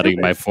at me letting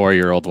my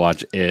 4-year-old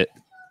watch It.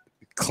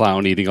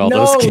 Clown eating all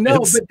those kids. No,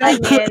 but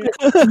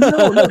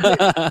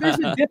there's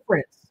a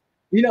difference.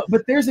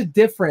 But there's a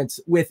difference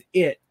with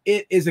It.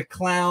 It is a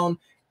clown.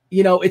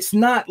 It's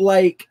not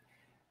like,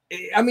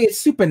 I mean, it's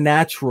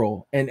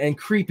supernatural and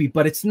creepy,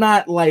 but it's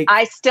not like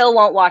I still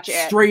won't watch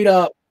it. Straight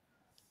up.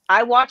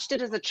 I watched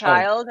it as a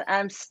child.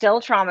 I'm still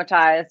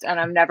traumatized, and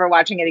I'm never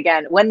watching it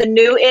again. When the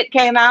new It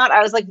came out,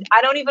 I was like,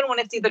 I don't even want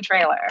to see the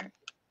trailer.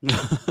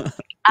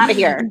 Out of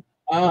here.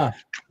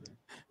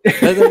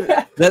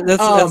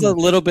 That's a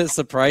little bit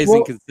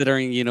surprising,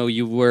 considering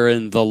you were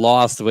in The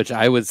Lost, which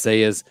I would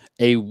say is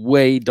a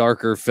way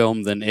darker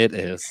film than It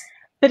is.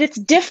 But it's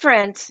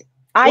different.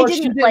 I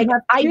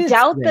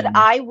doubt that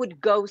I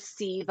would go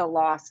see The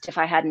Lost if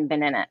I hadn't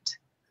been in it.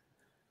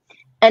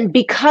 And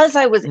because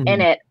I was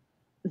in it,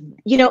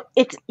 you know,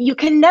 you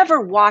can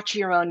never watch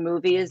your own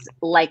movies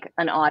like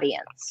an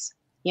audience.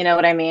 You know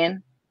what I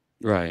mean?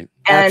 Right.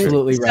 And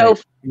absolutely so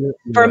right. You're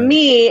for right.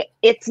 me,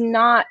 it's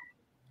not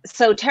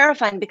so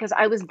terrifying because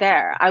I was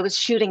there. I was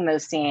shooting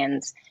those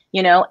scenes,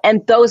 you know,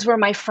 and those were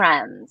my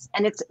friends.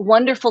 And it's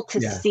wonderful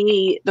to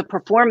see the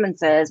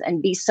performances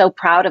and be so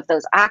proud of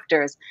those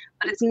actors.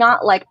 But it's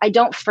not like I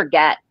don't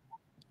forget,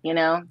 you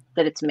know,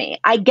 that it's me.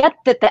 I get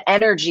that the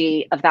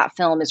energy of that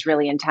film is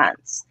really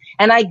intense.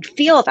 And I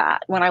feel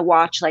that when I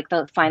watch like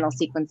the final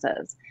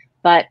sequences.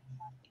 But,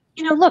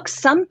 you know, look,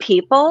 some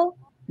people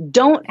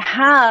don't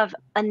have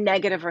a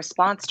negative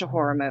response to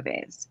horror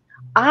movies.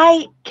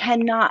 I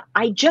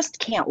just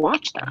can't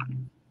watch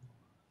them.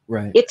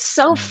 Right. It's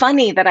so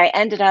funny that I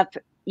ended up,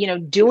 you know,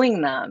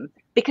 doing them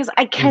because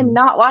I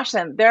cannot watch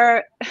them.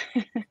 That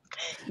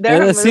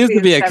seems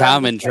to be a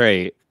common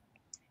trait.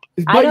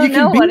 I don't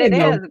know what it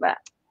is, but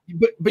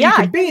yeah,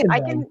 you can be in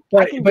them,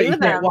 but you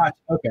can't watch.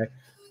 Okay.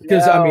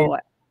 Because I mean,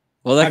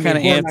 well, that kind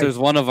of answers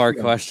one of our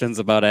questions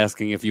about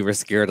asking if you were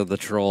scared of the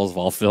trolls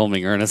while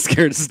filming Ernest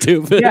Scared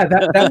Stupid. Yeah,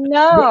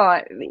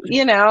 no,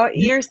 you know,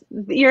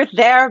 you're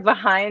there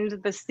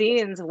behind the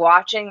scenes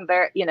watching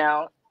their, you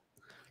know,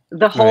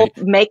 the whole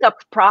makeup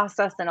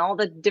process and all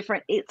the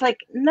different. It's like,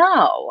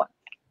 no.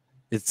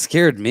 It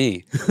scared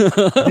me.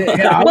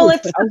 Well,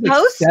 it's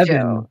supposed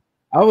to.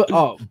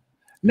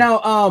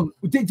 Now,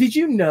 did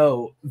you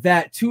know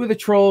that 2 of the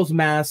trolls'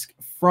 masks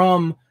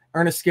from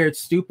Ernest Scared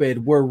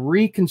Stupid were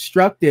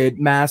reconstructed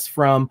masks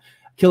from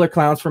Killer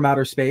Clowns from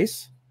Outer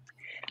Space?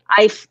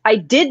 I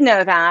did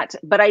know that,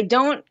 but I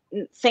don't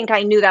think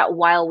I knew that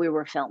while we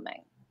were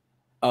filming.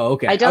 Oh,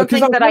 okay. I don't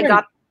think that I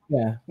got.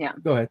 Yeah.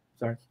 Go ahead.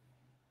 Sorry.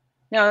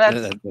 No,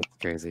 that's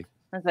crazy.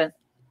 That's it.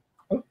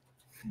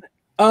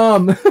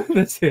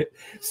 That's it.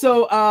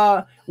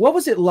 So, what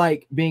was it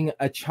like being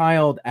a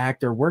child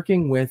actor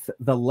working with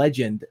the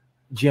legend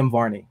Jim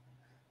Varney?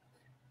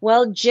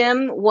 Well,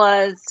 Jim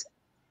was.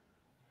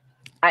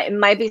 It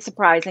might be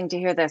surprising to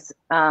hear this,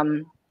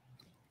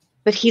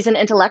 but he's an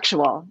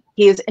intellectual.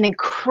 He is an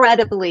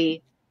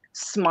incredibly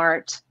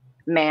smart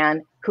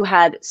man who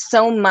had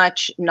so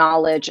much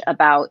knowledge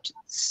about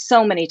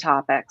so many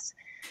topics.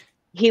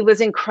 He was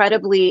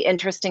incredibly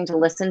interesting to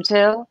listen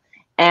to.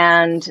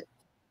 And,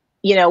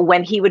 you know,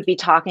 when he would be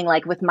talking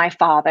like with my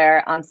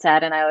father on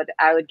set, and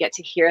I would get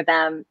to hear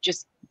them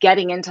just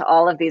getting into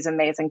all of these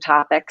amazing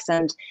topics.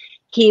 And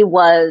he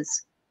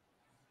was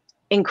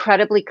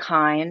incredibly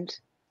kind.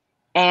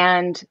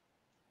 And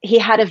he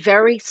had a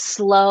very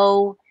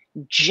slow,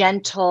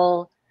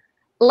 gentle,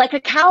 like a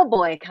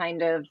cowboy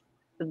kind of,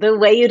 the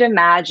way you'd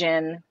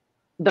imagine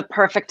the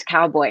perfect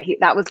cowboy.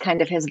 That was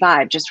kind of his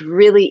vibe, just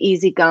really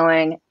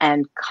easygoing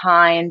and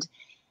kind.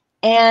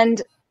 And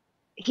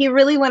he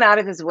really went out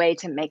of his way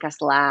to make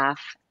us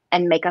laugh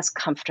and make us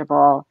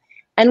comfortable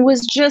and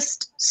was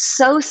just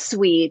so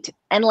sweet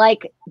and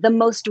like the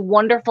most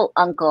wonderful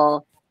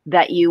uncle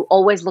that you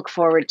always look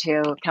forward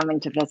to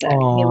coming to visit.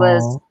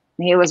 Aww.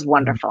 He was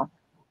wonderful.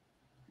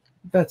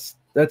 That's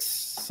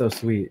so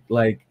sweet.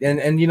 Like,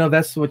 and you know,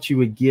 that's what you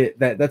would get.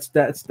 That's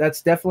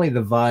definitely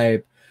the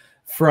vibe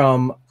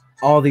from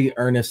all the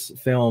Ernest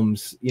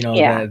films, you know,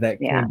 that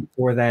came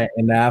before that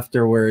and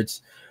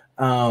afterwards.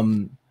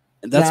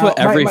 That's what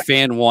every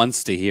fan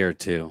wants to hear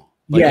too.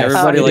 Like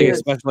everybody, like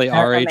especially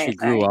our age who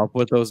grew up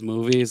with those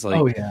movies.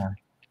 Like,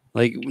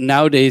 like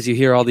nowadays you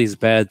hear all these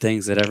bad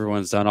things that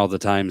everyone's done all the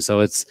time. So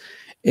it's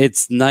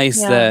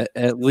nice that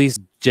at least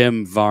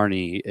Jim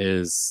Varney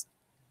is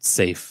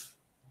safe.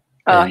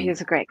 Oh,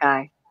 he's a great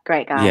guy.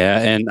 Great guy. Yeah,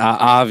 and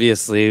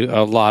obviously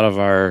a lot of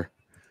our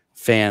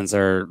fans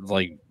are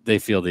like, they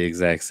feel the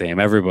exact same.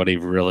 Everybody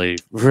really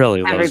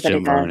loves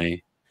Jim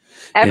Varney.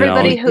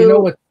 Everybody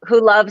who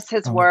loves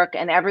his work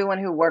and everyone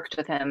who worked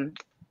with him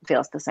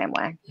feels the same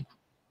way.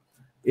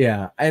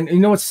 Yeah, and you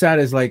know what's sad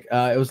is like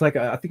it was like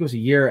I think it was a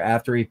year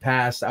after he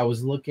passed. I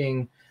was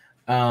looking.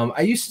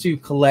 I used to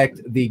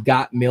collect the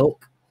Got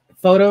Milk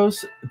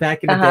photos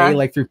back in the day,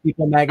 like through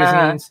People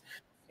magazines,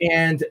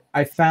 and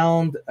I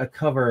found a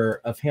cover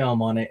of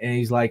him on it, and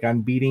he's like,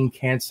 "I'm beating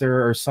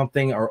cancer" or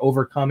something, or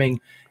overcoming,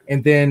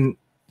 and then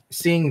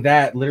seeing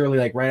that literally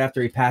like right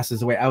after he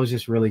passes away, I was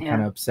just really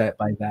kind of upset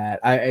by that.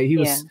 He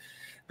was.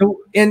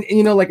 And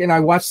you know, like, and I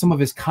watched some of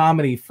his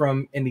comedy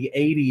from in the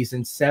 80s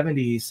and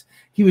 70s.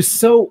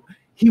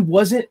 He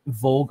wasn't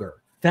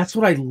vulgar. That's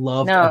what I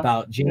loved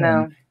about Jim.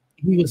 No.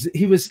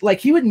 He was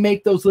like, he would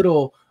make those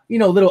little, you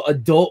know, little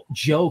adult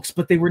jokes,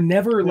 but they were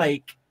never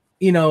like,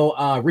 you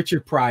know,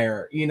 Richard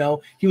Pryor, you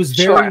know, he was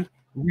very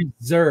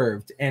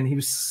reserved and he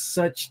was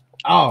such,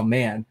 oh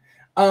man.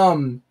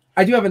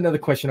 I do have another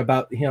question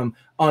about him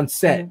on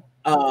set.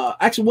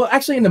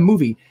 Actually in the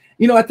movie,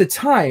 you know, at the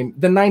time,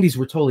 the 90s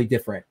were totally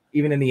different.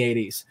 Even in the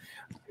 80s,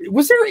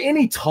 was there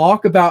any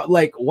talk about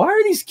like, why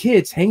are these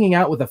kids hanging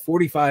out with a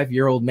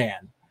 45-year-old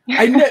man?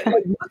 Like,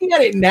 looking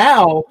at it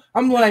now,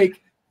 I'm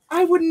like,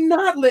 I would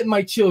not let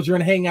my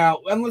children hang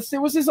out unless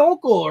it was his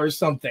uncle or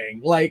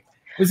something. Like,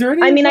 was there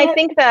any? I mean, I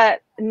think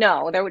that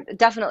no, there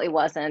definitely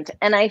wasn't,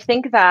 and I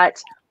think that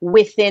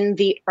within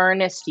the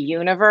Ernest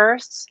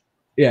universe,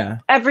 Yeah.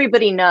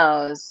 Everybody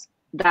knows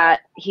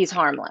that he's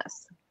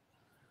harmless.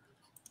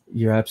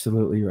 You're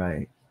absolutely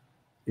right.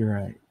 You're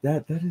right.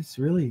 That is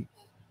really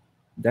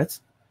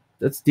that's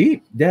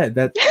deep. Yeah,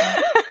 that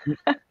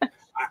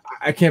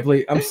I can't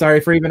believe. I'm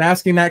sorry for even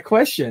asking that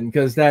question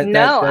because that.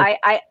 No,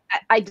 I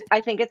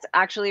think it's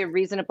actually a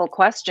reasonable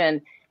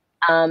question,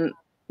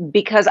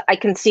 because I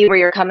can see where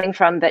you're coming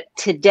from. That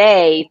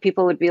today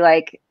people would be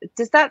like,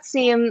 does that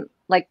seem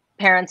like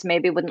parents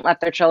maybe wouldn't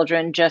let their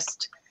children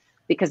just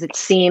because it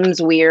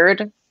seems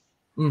weird?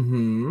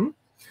 Mm-hmm.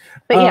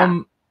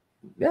 But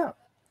yeah.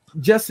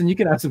 Justin, you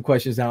can ask some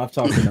questions now. I've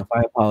talked enough. I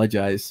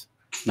apologize.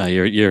 No,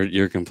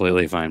 you're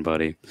completely fine,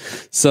 buddy.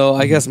 So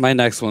I guess my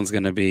next one's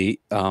gonna be,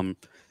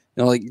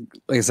 like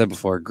I said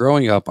before,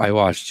 growing up, I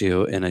watched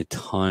you in a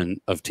ton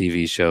of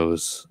TV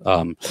shows.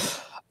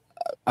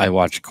 I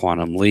watched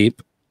Quantum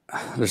Leap.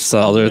 There's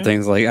some other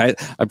things like I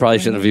probably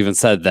shouldn't have even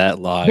said that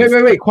live.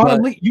 Wait.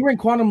 Quantum Leap. You were in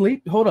Quantum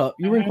Leap. Hold up.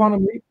 You were in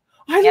Quantum Leap.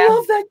 I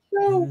love that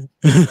show.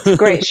 It's a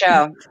great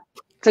show.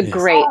 It's a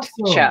great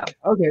show.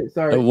 Okay,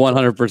 sorry.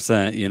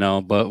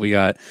 100%. But we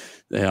got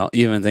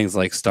even things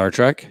like Star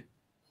Trek.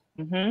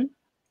 Mm-hmm.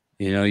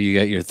 You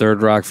get your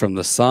Third Rock from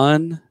the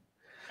Sun.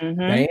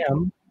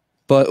 Bam.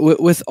 But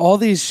with all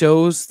these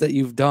shows that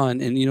you've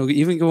done, and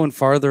even going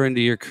farther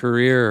into your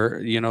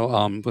career,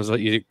 was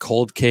what you did,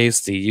 Cold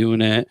Case, The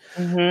Unit,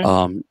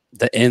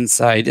 The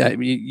Inside. I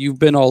mean, you've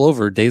been all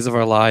over. Days of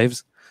Our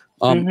Lives.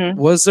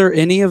 Was there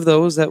any of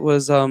those that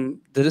was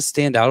did it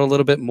stand out a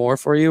little bit more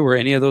for you? Were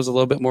any of those a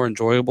little bit more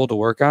enjoyable to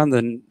work on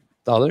than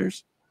the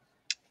others?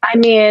 I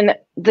mean,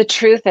 the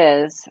truth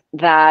is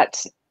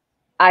that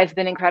I've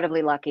been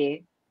incredibly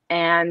lucky,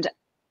 and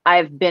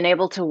I've been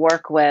able to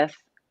work with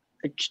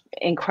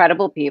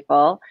incredible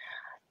people.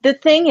 The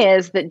thing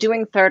is that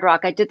doing Third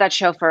Rock, I did that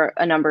show for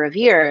a number of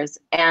years,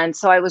 and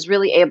so I was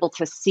really able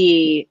to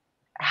see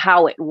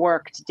how it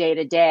worked day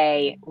to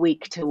day,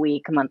 week to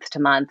week, month to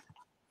month.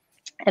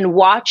 And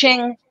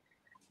watching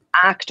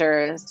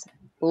actors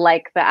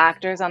like the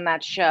actors on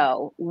that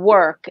show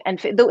work, and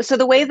so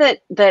the way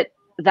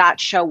that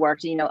show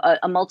worked,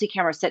 a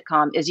multi-camera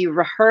sitcom is you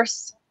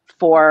rehearse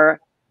for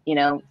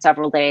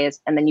several days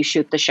and then you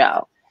shoot the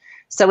show.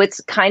 So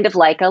it's kind of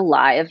like a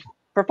live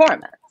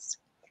performance.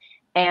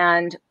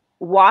 And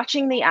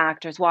watching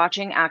actors like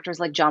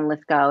John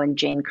Lithgow and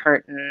Jane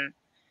Curtin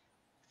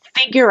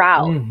figure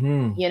out,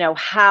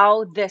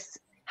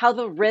 how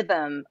the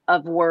rhythm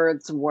of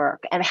words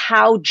work and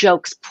how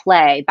jokes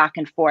play back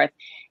and forth.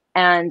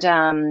 And,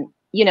 and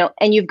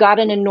you've got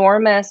an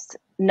enormous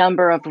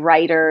number of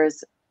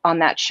writers on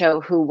that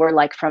show who were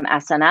like from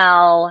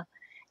SNL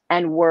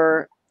and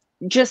were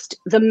just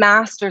the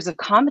masters of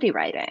comedy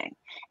writing.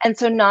 And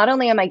so not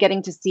only am I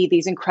getting to see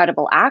these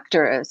incredible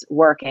actors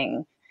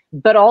working,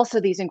 but also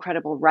these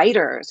incredible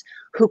writers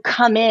who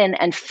come in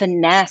and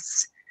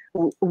finesse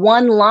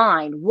one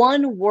line,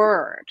 one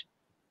word,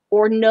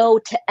 or know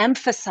to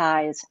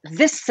emphasize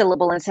this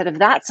syllable instead of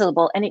that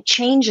syllable, and it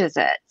changes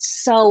it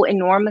so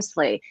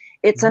enormously.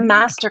 It's a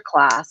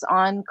masterclass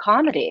on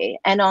comedy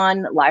and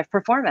on live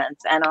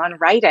performance and on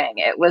writing.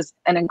 It was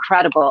an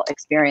incredible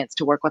experience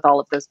to work with all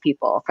of those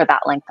people for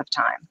that length of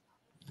time.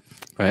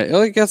 Right.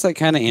 Well, I guess that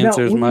kind of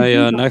answers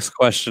my next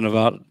question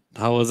about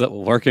how was it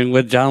working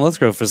with John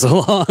Lithgow for so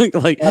long?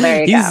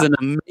 He's an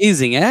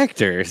amazing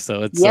actor.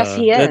 So it's yes,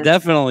 he is.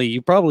 Definitely,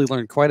 you probably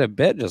learned quite a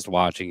bit just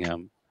watching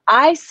him.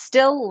 I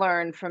still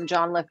learn from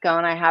John Lithgow,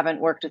 and I haven't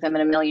worked with him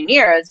in a million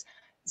years,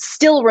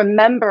 still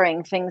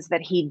remembering things that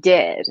he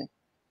did,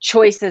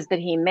 choices that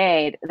he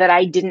made that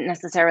I didn't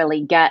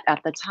necessarily get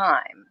at the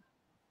time.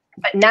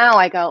 But now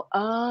I go,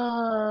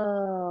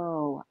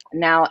 oh,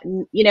 now,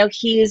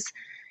 he's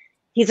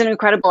an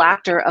incredible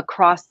actor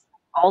across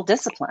all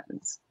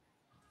disciplines.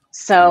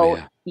 So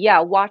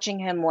watching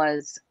him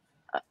was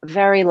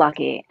very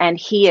lucky. And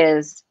he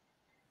is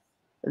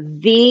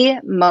the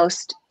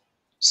most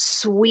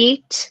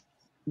sweet,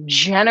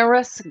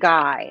 generous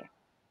guy,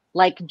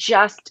 like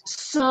just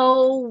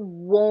so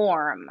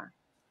warm.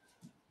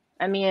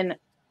 I mean,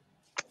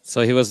 so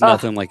he was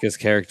nothing like his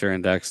character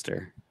in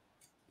Dexter.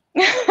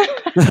 I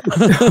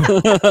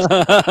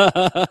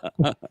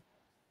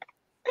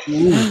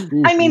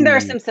mean, there are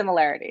some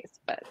similarities,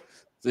 but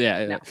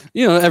yeah,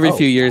 no. Every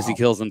few years he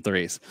kills in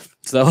threes.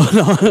 So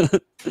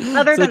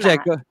other than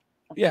that.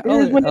 Yeah,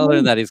 other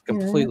than that, he's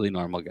completely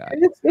normal guy.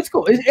 It's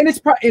cool, and it's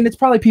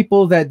probably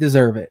people that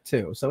deserve it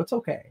too. So it's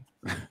okay.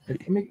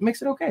 It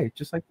makes it okay,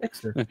 just like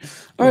Dexter.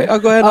 All right, I'll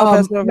go ahead. I'll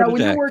pass it over now, to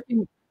when Jack. You're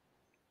working,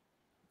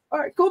 all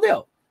right, cool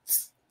deal.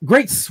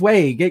 Great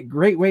sway.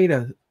 Great way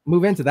to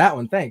move into that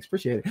one. Thanks,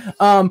 appreciate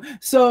it.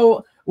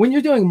 So when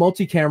you're doing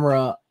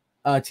multi-camera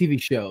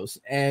TV shows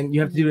and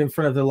you have to do it in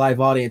front of the live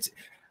audience,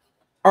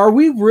 are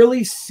we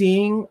really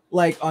seeing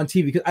like on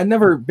TV? Because I've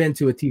never been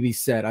to a TV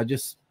set. I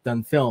just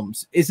done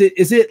films. Is it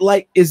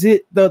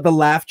the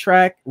laugh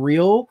track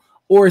real,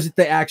 or is it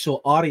the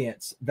actual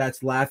audience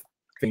that's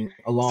laughing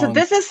along? So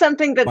this is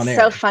something that's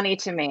so funny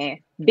to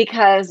me,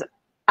 because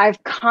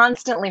I've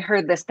constantly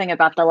heard this thing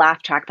about the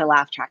laugh track.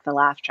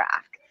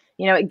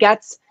 It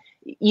gets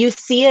You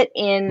see it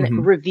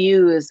in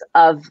reviews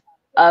of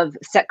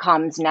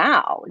sitcoms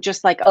now,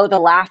 just like, oh, the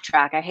laugh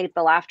track. I hate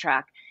the laugh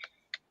track.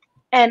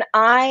 And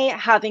I've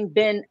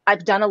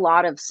done a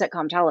lot of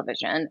sitcom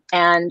television,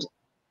 and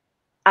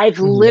I've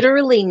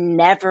literally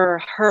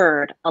never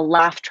heard a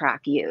laugh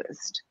track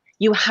used.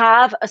 You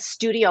have a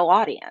studio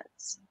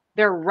audience.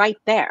 They're right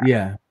there.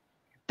 Yeah.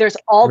 There's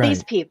all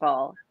these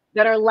people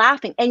that are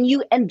laughing,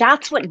 and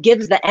that's what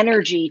gives the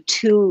energy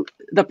to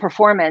the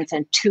performance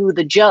and to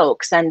the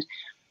jokes. And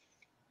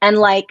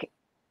like,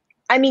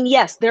 I mean,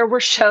 yes, there were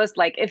shows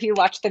like if you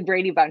watch the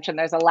Brady Bunch and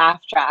there's a laugh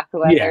track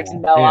when there's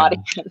no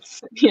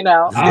audience, you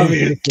know.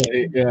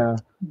 Obviously, yeah.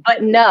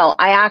 But no,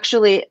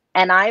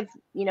 I've,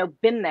 you know,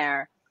 been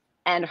there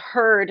and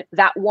heard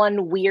that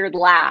one weird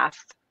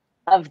laugh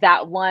of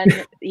that one,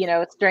 you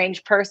know,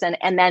 strange person,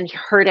 and then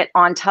heard it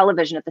on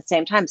television at the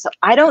same time. So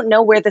I don't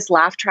know where this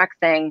laugh track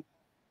thing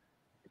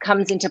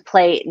comes into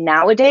play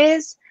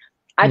nowadays.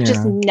 I've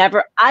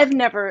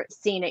never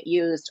seen it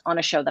used on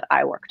a show that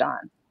I worked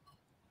on.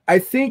 I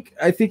think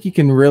you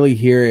can really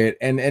hear it,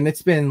 and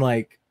it's been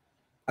like,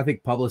 I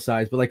think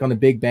publicized, but like on the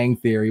Big Bang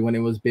Theory when it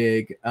was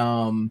big,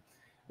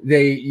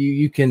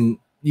 you can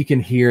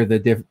hear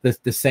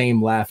the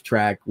same laugh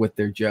track with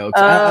their jokes.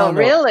 Oh,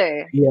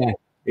 really?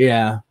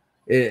 Yeah.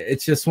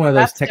 It's just one of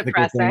those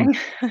technical depressing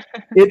things.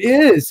 It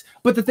is,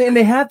 but the thing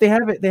they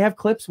have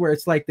clips where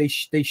it's like they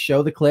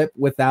show the clip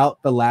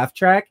without the laugh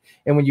track,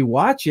 and when you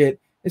watch it,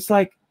 it's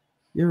like,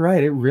 you're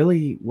right, it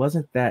really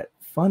wasn't that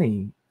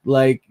funny.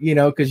 Like, you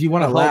know, because you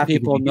want to laugh.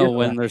 People know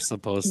when they're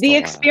supposed to. The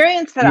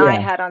experience that I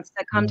had on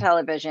sitcom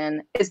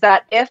television is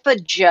that if a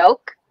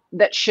joke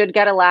that should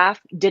get a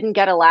laugh didn't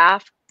get a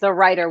laugh, the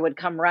writer would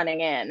come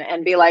running in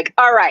and be like,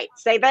 all right,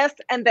 say this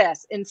and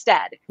this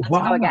instead. That's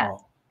how it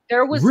gets.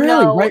 There was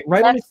no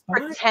let's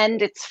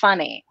pretend it's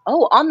funny.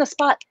 Oh, on the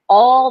spot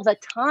all the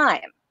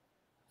time.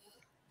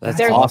 That's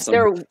awesome.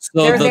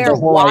 The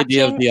whole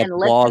idea of the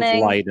applause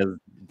light is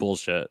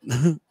bullshit.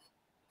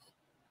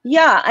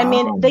 Yeah, I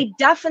mean, they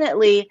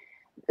definitely.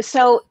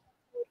 So,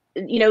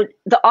 you know,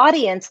 the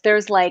audience,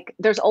 there's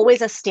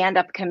always a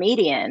stand-up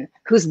comedian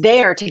who's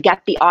there to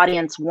get the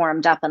audience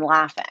warmed up and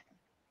laughing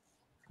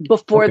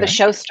before the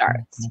show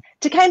starts,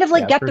 to kind of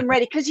like get them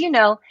ready. Because, you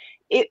know,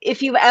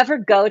 if you ever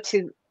go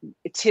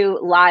to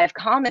live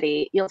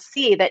comedy, you'll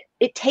see that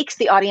it takes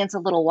the audience a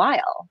little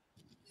while.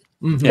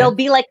 There'll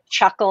be like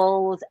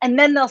chuckles, and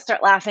then they'll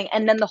start laughing,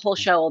 and then the whole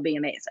show will be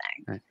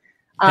amazing.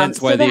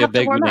 Hence why the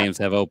big names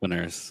have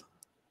openers.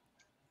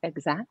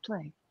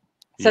 Exactly.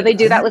 So they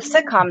do that with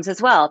sitcoms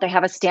as well. They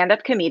have a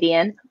stand-up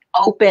comedian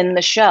open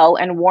the show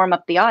and warm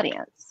up the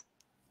audience.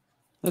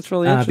 That's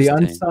really interesting. The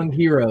unsung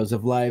heroes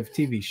of live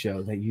TV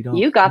show that you don't.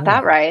 You got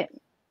that right.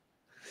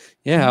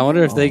 Yeah, I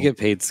wonder if they get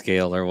paid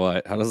scale or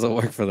what. How does it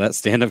work for that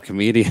stand-up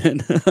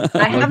comedian?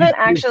 I haven't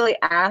actually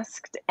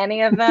asked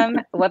any of them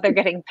what they're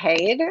getting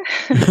paid.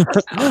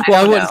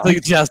 I wouldn't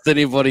suggest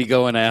anybody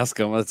go and ask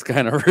them. That's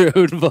kind of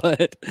rude,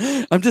 but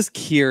I'm just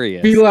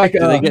curious. Be like,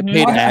 do they get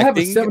paid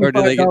acting or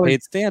do they get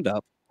paid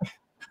stand-up?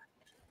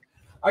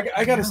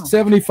 I got a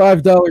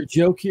 $75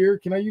 joke here.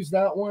 Can I use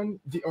that one?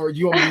 Or do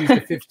you want me to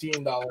use the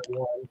 $15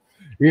 one?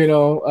 You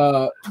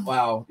know,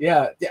 wow.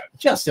 Yeah.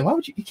 Justin, why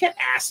would you can't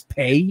ask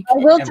pay. I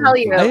will tell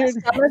you,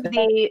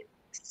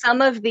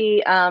 some of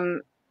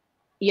the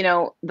you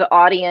know, the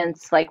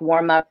audience, like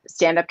warm up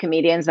stand-up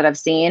comedians that I've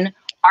seen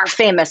are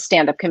famous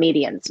stand-up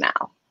comedians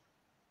now.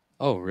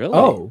 Oh, really?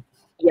 Oh,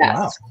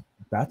 yes.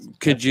 Wow.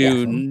 Could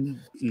you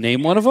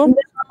name one of them?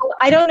 No,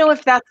 I don't know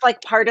if that's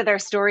like part of their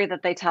story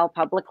that they tell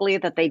publicly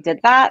that they did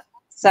that.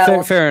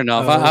 So fair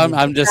enough.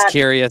 I'm just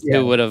curious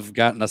who would have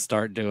gotten to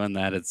start doing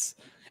that.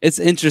 It's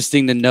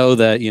interesting to know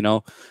that, you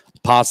know,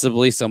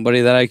 possibly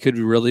somebody that I could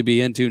really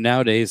be into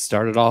nowadays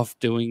started off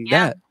doing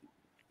that.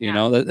 You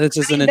know, that's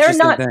just an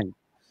interesting thing.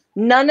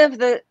 None of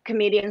the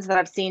comedians that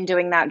I've seen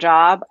doing that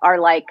job are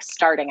like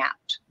starting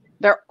out.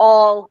 They're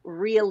all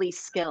really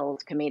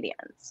skilled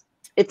comedians.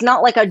 It's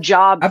not like a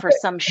job for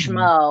some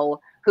schmo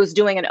who's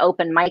doing an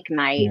open mic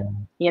night,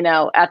 you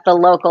know, at the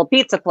local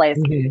pizza place.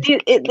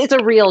 It's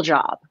a real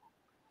job.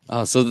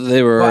 Oh, so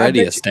they were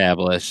already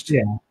established.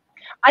 Yeah.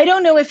 I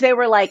don't know if they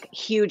were like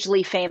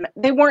hugely famous.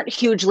 They weren't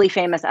hugely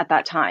famous at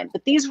that time,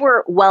 but these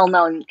were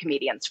well-known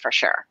comedians for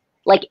sure,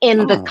 like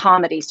in the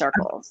comedy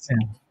circles.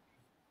 Yeah.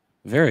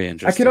 Very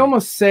interesting. I could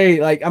almost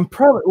say like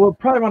probably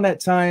around that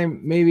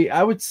time, maybe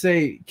I would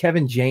say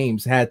Kevin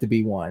James had to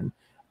be one,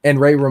 and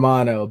Ray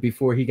Romano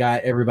before he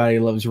got Everybody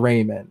Loves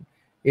Raymond.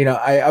 You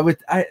know,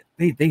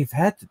 they've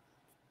had to.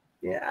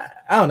 Yeah,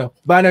 I don't know,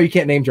 but I know you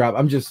can't name drop.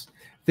 I'm just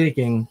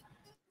thinking.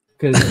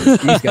 Because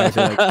these guys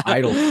are like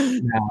idols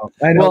now.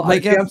 I know. Well,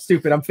 I'm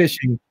stupid. I'm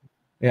fishing.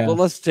 Yeah. Well,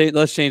 let's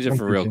change it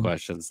for real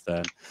questions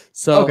then.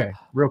 So, okay,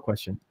 real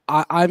question.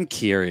 I'm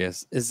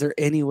curious. Is there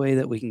any way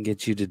that we can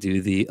get you to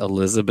do the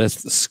Elizabeth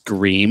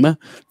scream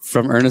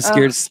from Ernest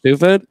Scared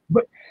Stupid?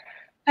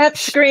 That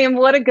scream!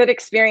 What a good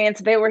experience.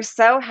 They were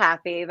so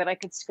happy that I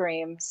could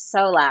scream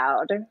so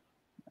loud.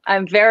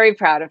 I'm very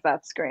proud of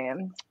that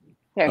scream.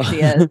 There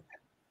she is.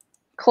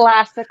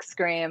 Classic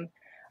scream.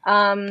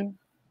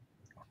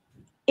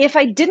 if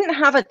I didn't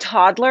have a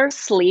toddler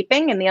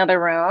sleeping in the other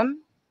room,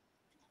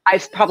 I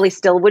probably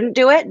still wouldn't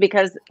do it,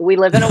 because we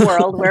live in a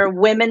world where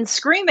women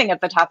screaming at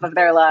the top of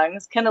their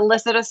lungs can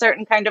elicit a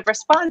certain kind of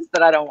response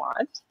that I don't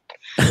want.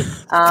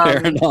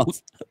 Fair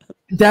enough.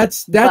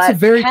 That's a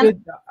very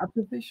good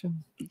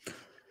observation.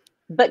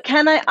 But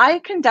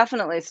I can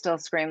definitely still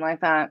scream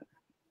like that.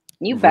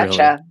 You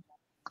betcha.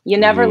 You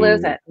never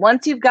lose it.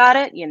 Once you've got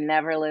it, you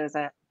never lose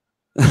it.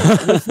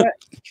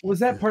 Was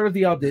that part of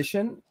the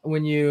audition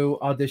when you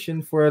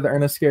auditioned for the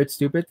Ernest Scared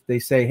Stupid? They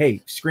say,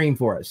 "Hey, scream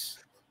for us."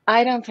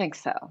 I don't think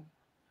so.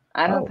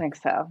 I don't think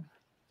so.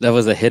 That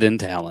was a hidden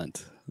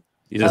talent.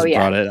 You just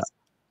brought it up.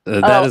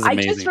 That is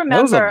amazing. I just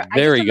remember, that was a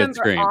very good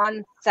scream.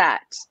 On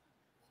set,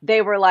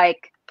 they were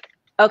like,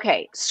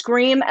 "Okay,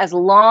 scream as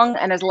long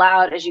and as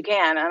loud as you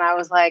can," and I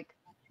was like,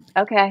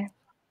 "Okay."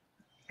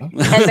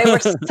 And they were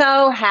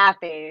so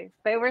happy.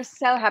 They were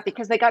so happy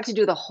because they got to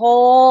do the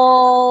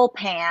whole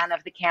pan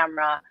of the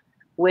camera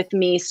with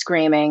me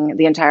screaming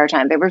the entire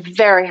time. They were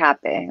very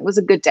happy. It was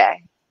a good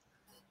day.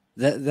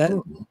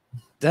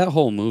 That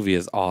whole movie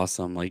is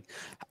awesome. Like,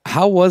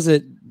 how was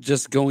it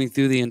just going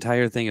through the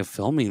entire thing of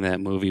filming that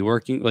movie?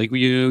 Working, like,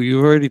 you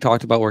already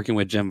talked about working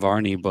with Jim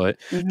Varney, but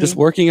just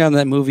working on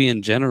that movie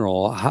in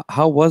general,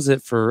 how was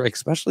it for,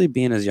 especially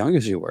being as young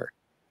as you were?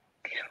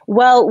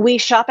 Well, we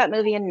shot that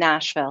movie in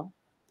Nashville.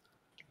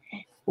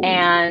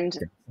 And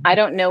I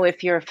don't know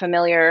if you're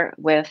familiar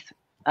with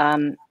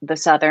the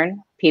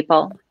Southern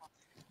people.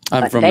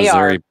 I'm from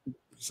Missouri.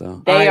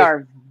 So they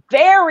are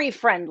very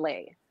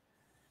friendly.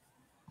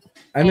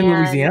 I'm in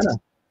Louisiana.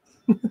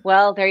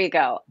 Well, there you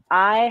go.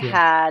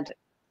 I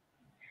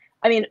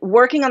mean,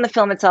 working on the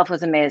film itself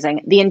was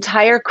amazing. The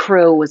entire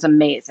crew was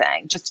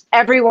amazing. Just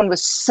everyone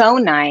was so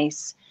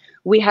nice.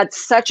 We had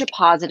such a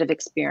positive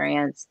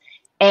experience.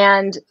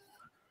 And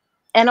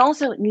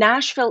also,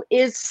 Nashville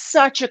is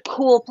such a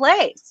cool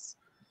place.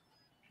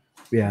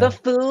 Yeah. The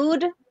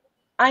food,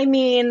 I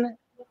mean,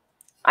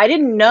 I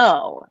didn't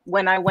know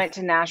when I went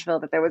to Nashville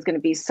that there was going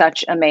to be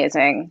such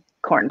amazing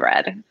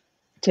cornbread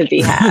to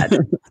be had.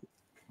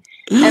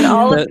 And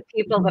all of the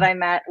people that I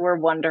met were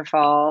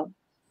wonderful.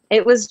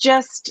 It was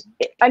just,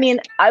 I mean,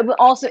 I'm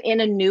also in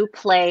a new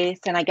place,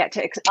 and I get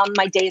to, on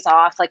my days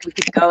off, like, we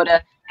could go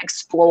to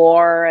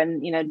explore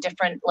and, you know,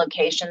 different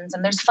locations,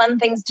 and there's fun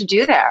things to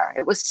do there.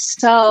 It was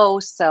so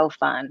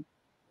fun.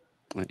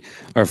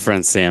 Our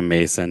friend Sam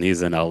Mason,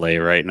 he's in LA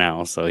right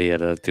now, so he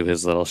had to do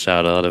his little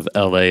shout out of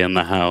LA in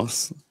the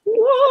house.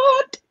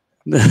 What?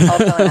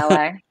 Also in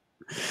LA.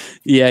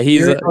 Yeah,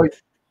 he's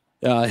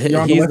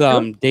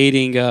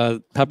dating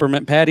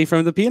Peppermint Patty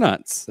from the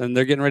Peanuts, and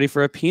they're getting ready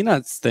for a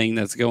Peanuts thing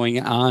that's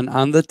going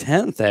on the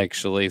 10th,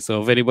 actually.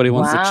 So if anybody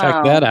wants to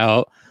check that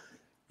out,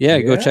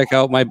 go check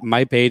out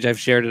my page. I've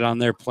shared it on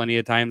there plenty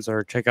of times,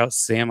 or check out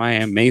Sam I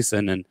Am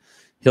Mason, and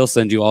he'll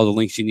send you all the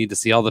links you need to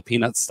see all the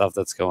Peanuts stuff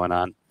that's going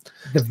on.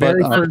 The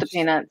very first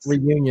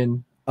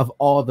reunion of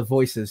all the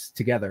voices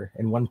together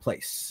in one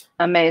place.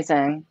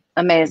 Amazing.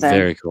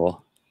 Very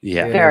cool.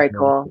 Yeah. Very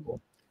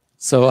cool.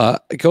 So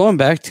going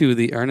back to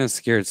the Ernest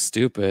Scared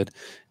Stupid,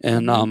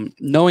 and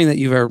knowing that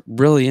you are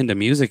really into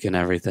music and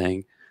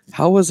everything,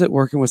 how was it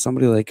working with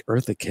somebody like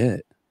Eartha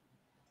Kitt?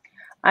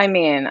 I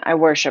mean, I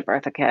worship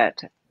Eartha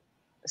Kitt.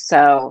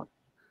 So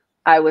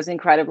I was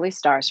incredibly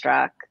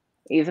starstruck.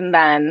 Even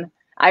then,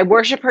 I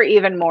worship her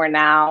even more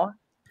now,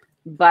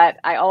 but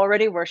I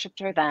already worshiped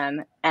her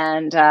then.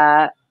 And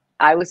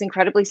I was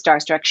incredibly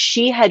starstruck.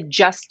 She had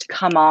just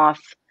come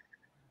off,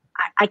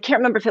 I can't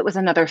remember if it was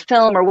another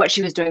film or what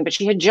she was doing, but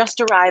she had just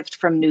arrived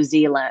from New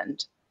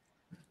Zealand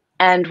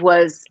and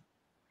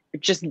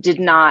did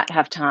not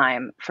have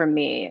time for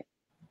me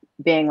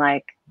being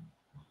like,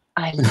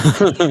 I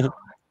love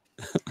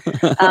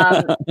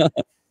you.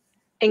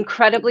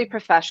 Incredibly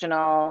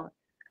professional,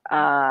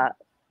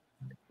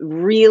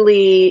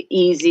 really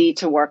easy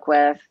to work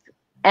with,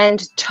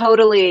 and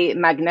totally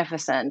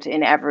magnificent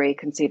in every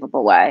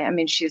conceivable way. I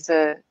mean, she's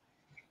a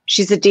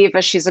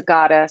diva. She's a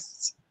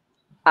goddess.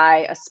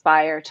 I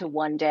aspire to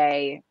one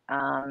day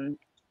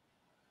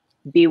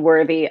be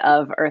worthy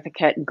of Eartha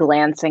Kitt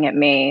glancing at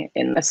me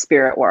in the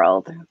spirit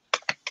world.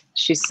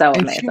 She's so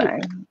amazing.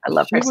 I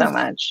love her so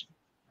much.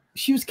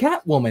 She was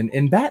Catwoman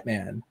in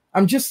Batman.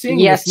 I'm just seeing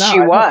this now. Yes, she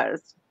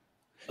was.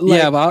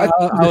 Like, yeah, but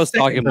I was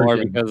talking more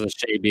because of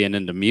Shay being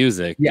into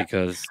music. Yeah.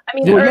 Because I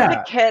mean,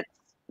 Eartha Kitt's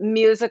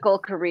musical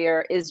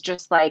career is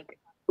just like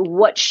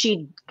what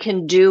she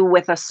can do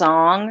with a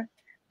song,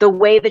 the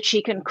way that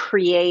she can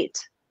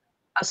create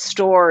a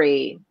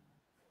story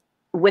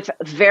with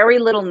very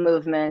little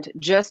movement,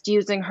 just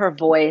using her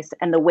voice,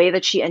 and the way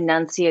that she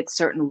enunciates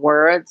certain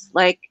words.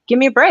 Like, give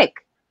me a break.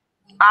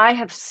 I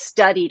have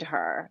studied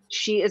her.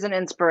 She is an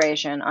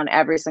inspiration on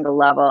every single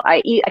level.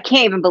 I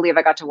can't even believe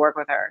I got to work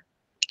with her.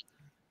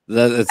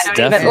 That's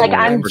definitely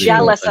I'm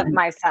jealous of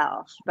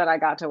myself that I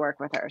got to work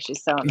with her.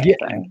 She's so amazing.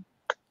 Yeah,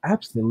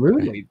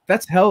 absolutely.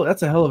 That's a hell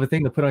of a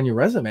thing to put on your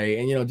resume.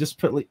 And, you know, just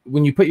put,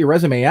 when you put your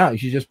resume out, you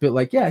should just put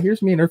like, yeah,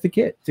 here's me and Eartha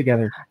Kitt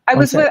together. I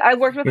worked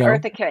with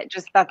Eartha Kitt.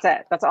 Just that's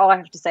it. That's all I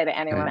have to say to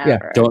anyone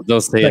ever.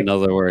 Don't say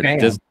another word.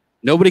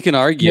 Nobody can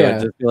argue it. Yeah.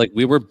 Just be like,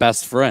 we were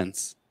best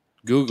friends.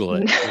 Google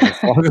it.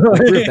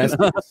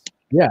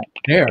 Yeah,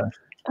 there.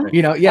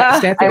 You know,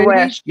 I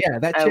wish. Yeah,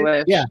 that I chick.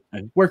 wish. Yeah,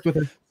 worked with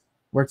her.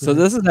 So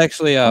this is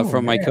actually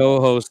from my man.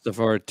 co-host of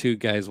our Two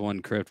Guys One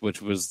Crypt,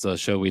 which was the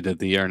show we did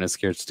the Ernest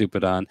Scared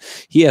Stupid on.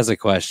 He has a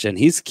question.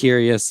 He's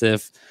curious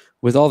if,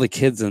 with all the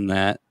kids in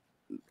that,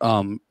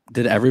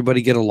 did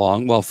everybody get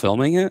along while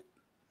filming it?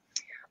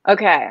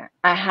 Okay,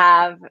 I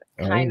have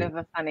kind of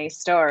a funny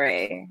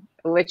story,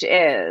 which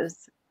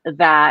is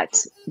that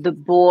the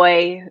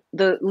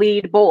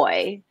lead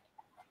boy,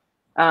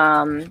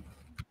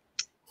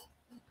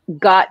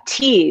 got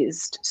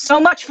teased so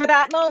much for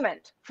that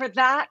moment, for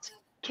that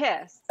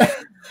kiss,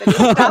 that he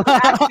stopped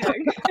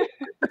acting.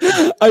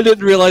 I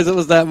didn't realize it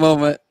was that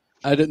moment.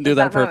 I didn't do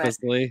that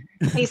purposely.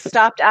 He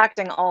stopped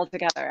acting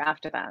altogether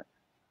after that.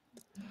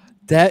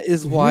 That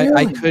is why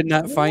I could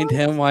not find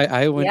him. Why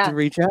I went to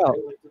reach out.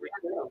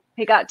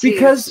 He got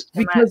teased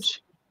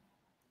because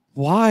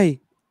why?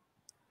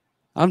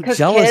 I'm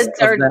jealous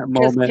of that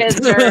moment.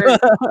 Kids are,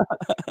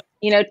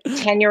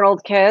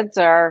 10-year-old kids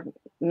are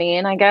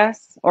mean, I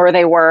guess, or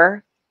they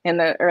were in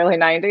the early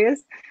 90s.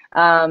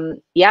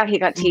 He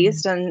got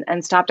teased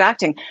and stopped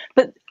acting.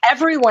 But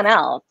everyone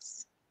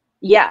else,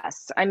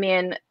 yes. I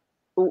mean,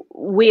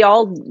 we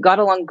all got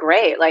along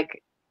great.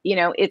 Like,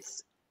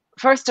 it's,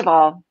 first of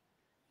all,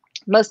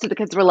 most of the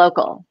kids were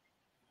local.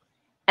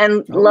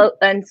 And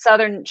and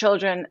Southern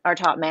children are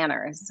taught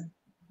manners.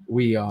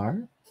 We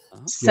are.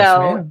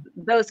 So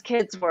those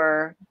kids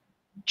were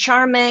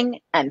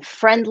charming and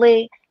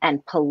friendly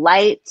and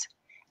polite.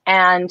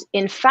 And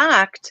in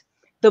fact,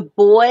 the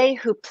boy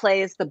who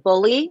plays the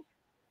bully,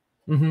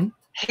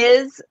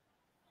 his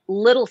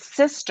little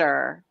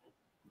sister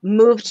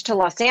moved to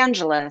Los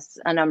Angeles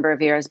a number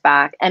of years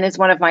back and is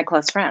one of my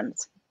close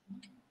friends.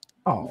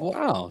 Oh,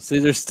 wow. See,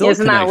 there's still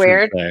Isn't that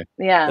weird? There.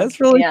 Yeah. That's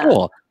really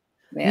cool.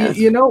 Yeah.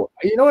 You know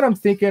what I'm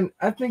thinking?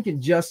 I'm thinking,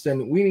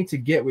 Justin, we need to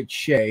get with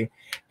Shay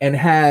and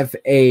have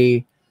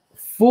a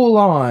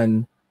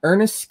full-on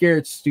Ernest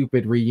Scared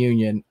Stupid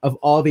reunion of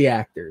all the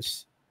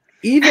actors.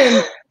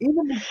 Even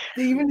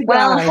the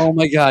guy. Oh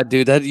my God,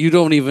 dude, that you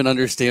don't even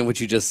understand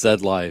what you just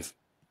said live.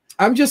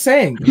 I'm just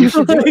saying, you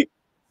should do it.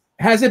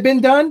 Has it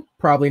been done?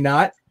 Probably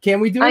not. Can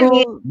we do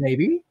it?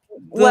 Maybe.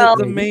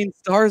 The main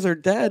stars are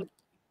dead.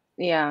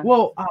 Yeah.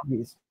 Well,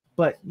 obvious,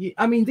 but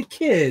I mean the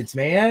kids,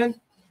 man.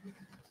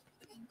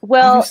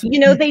 Well, obviously.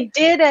 they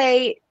did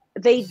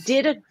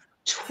a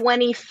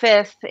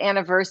 25th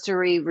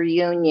anniversary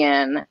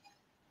reunion,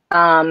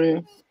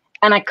 and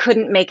I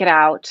couldn't make it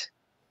out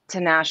to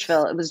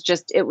Nashville.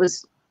 It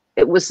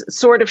was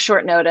sort of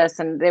short notice,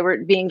 and they were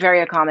being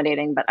very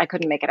accommodating, but I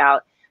couldn't make it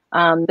out.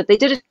 But they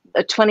did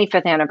a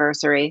 25th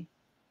anniversary,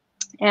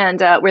 and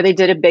where they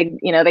did a big,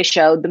 they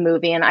showed the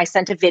movie, and I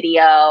sent a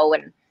video,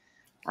 and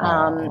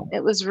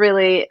it was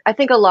really, I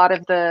think a lot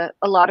of the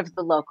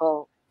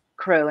local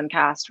crew and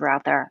cast were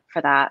out there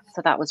for that.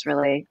 So that was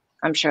really,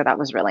 I'm sure that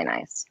was really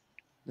nice.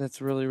 That's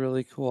really,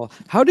 really cool.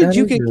 How did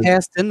you get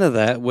cast into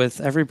that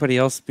with everybody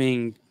else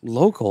being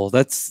local?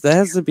 That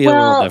has to be a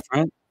little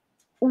different.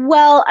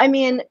 Well, I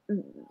mean,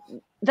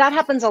 that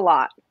happens a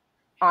lot,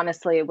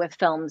 honestly, with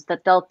films,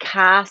 that they'll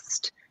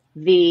cast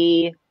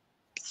the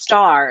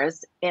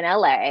stars in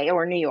LA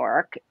or New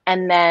York,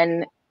 and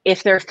then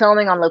if they're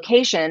filming on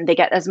location, they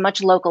get as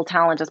much local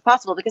talent as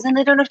possible, because then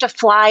they don't have to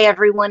fly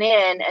everyone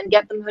in and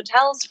get them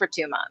hotels for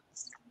 2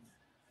 months.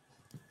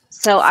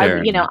 So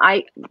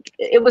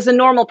it was a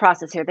normal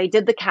process here. They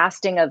did the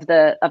casting of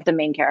the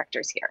main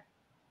characters here.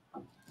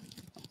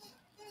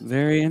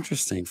 Very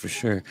interesting, for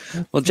sure.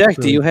 Well, Jack,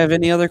 do you have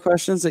any other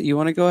questions that you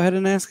want to go ahead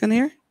and ask in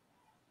here?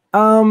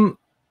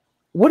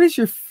 What is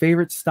your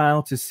favorite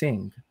style to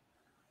sing?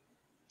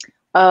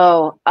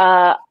 Oh,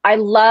 I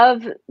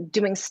love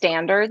doing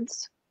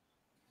standards.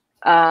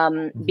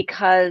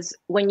 Because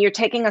when you're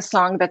taking a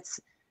song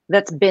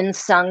that's been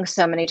sung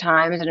so many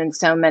times and in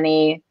so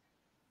many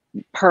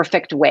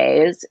perfect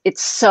ways,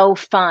 it's so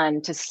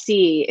fun to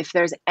see if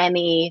there's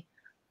any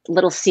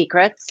little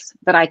secrets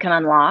that I can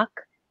unlock.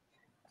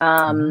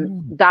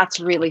 That's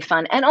really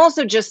fun. And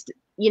also just,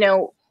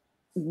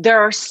 there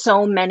are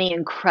so many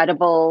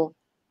incredible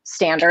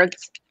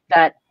standards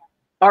that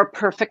are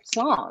perfect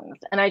songs,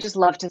 and I just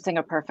love to sing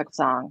a perfect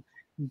song.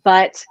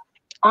 But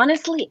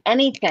honestly,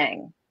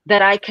 anything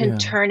that I can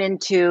turn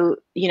into,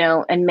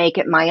 and make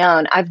it my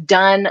own. I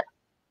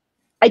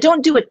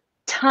don't do a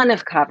ton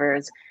of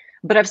covers,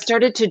 but I've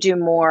started to do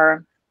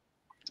more.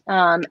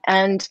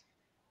 And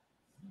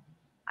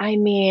I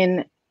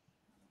mean,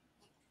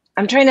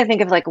 I'm trying to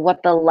think of like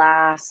what the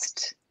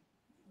last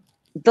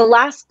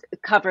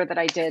cover that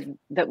I did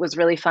that was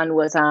really fun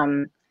was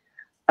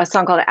a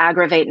song called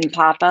Aggravatin'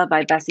 Papa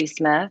by Bessie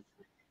Smith.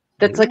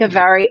 That's like a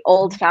very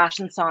old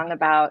fashioned song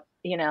about,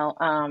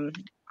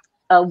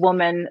 a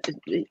woman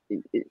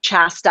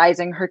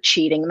chastising her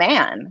cheating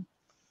man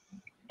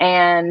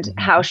and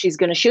how she's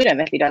going to shoot him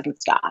if he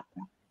doesn't stop.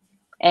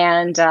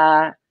 And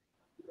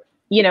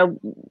you know,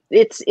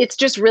 it's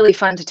just really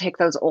fun to take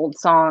those old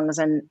songs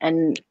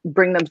and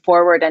bring them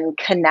forward and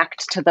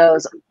connect to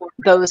those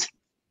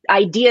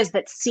ideas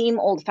that seem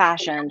old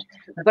fashioned,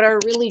 but are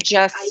really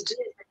just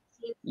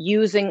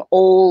using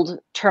old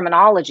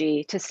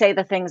terminology to say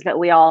the things that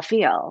we all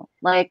feel.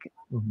 Like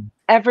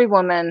every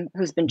woman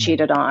who's been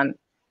cheated on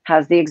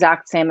has the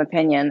exact same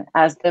opinion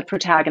as the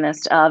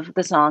protagonist of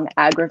the song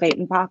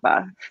Aggravatin'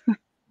 Papa.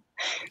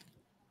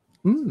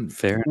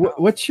 Fair.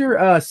 What's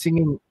your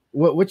singing?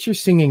 What's your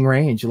singing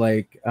range?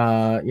 Like,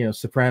 you know,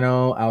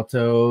 soprano,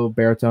 alto,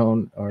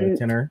 baritone, or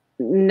tenor?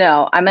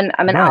 No, I'm an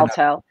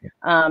alto.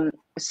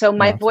 So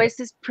my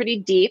voice is pretty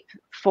deep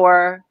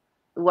for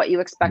what you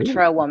expect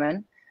for a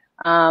woman.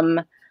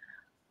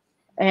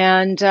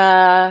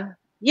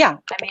 Yeah,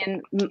 I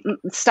mean,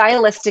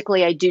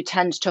 stylistically, I do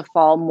tend to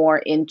fall more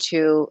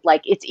into,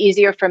 like, it's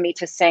easier for me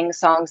to sing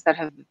songs that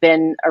have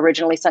been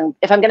originally sung.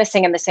 If I'm going to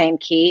sing in the same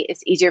key,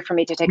 it's easier for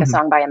me to take a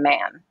song by a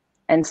man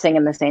and sing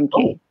in the same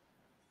key.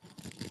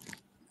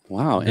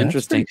 Wow,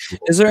 interesting.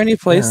 Is there any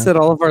place that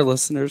all of our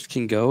listeners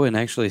can go and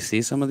actually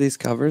see some of these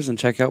covers and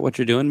check out what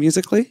you're doing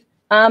musically?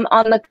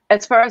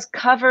 As far as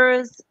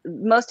covers,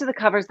 most of the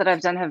covers that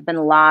I've done have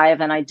been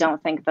live, and I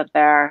don't think that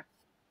they're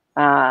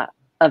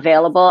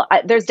available.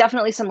 There's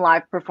definitely some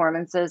live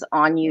performances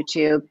on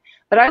YouTube,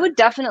 but I would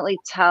definitely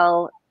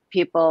tell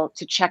people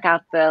to check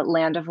out the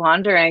Land of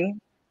Wandering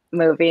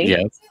movie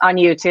on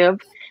YouTube,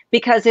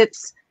 because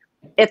it's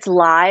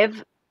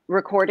live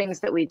recordings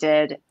that we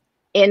did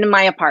in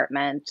my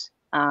apartment,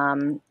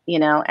 you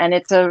know, and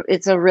it's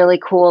a really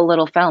cool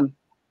little film.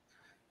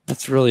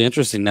 That's really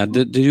interesting. Now,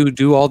 do you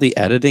do all the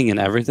editing and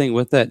everything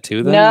with that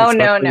too? Then,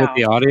 No. with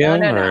the audio,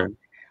 No.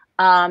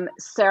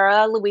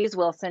 Sarah Louise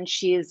Wilson,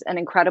 she's an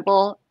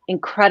incredible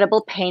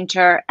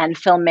painter and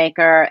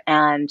filmmaker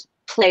and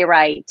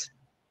playwright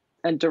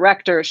and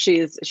director.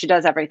 She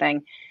does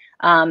everything.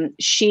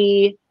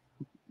 She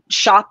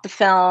shot the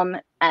film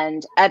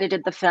and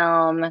edited the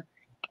film,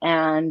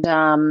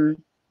 and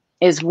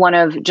is one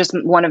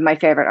of my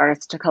favorite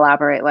artists to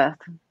collaborate with.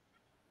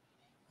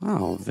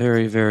 Oh,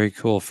 very, very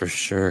cool for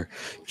sure.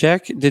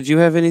 Jack, did you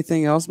have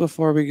anything else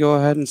before we go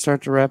ahead and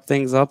start to wrap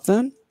things up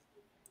then?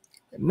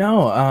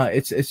 No,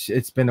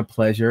 it's been a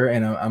pleasure,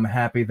 and I'm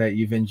happy that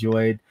you've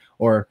enjoyed,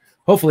 or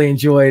hopefully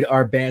enjoyed,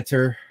 our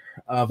banter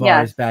of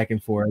ours back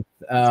and forth.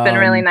 It's been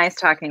really nice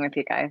talking with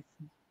you guys.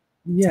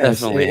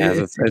 Yes, definitely has.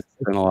 It's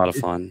been a lot of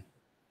fun.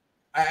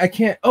 I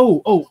can't.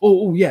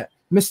 Oh, yeah,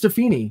 Mr.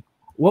 Feeney.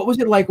 What was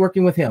it like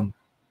working with him?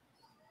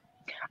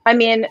 I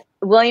mean,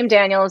 William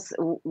Daniels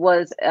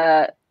was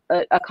a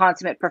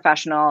consummate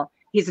professional.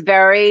 He's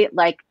very,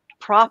 like,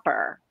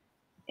 proper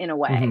in a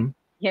way,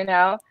 you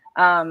know,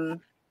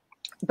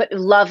 but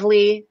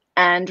lovely,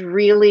 and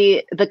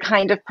really the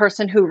kind of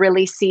person who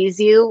really sees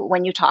you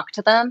when you talk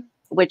to them,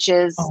 which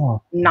is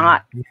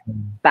not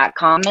that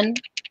common.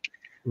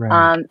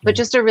 Right. But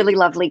just a really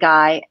lovely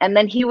guy. And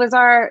then he was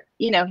our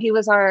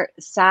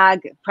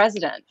SAG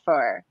president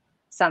for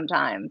some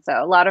time.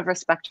 So a lot of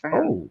respect for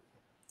him.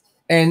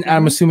 And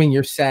I'm assuming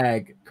you're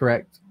SAG,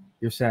 correct?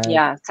 You're SAG.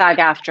 Yeah,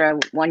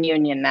 SAG-AFTRA, one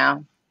union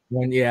now.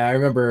 Yeah, I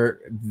remember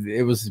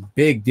it was a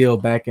big deal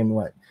back in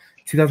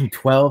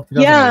 2012,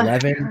 2011. Yeah,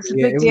 it was a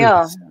big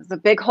deal. It was a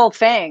big whole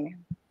thing.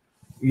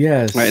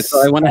 Yes. Right.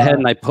 So I went ahead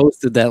and I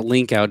posted that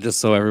link out just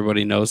so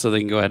everybody knows, so they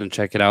can go ahead and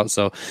check it out.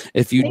 So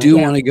if you do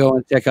want to go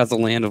and check out the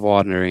Land of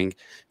Wandering,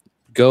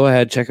 go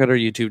ahead, check out our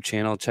YouTube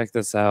channel, check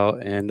this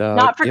out, and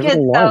not for kids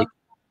though.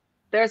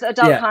 There's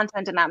adult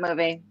content in that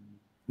movie.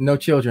 No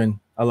children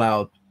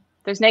allowed.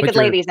 There's naked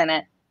ladies in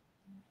it.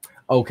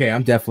 Okay,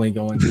 I'm definitely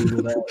going to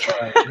Google that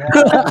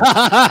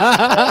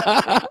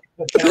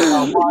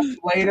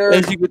later.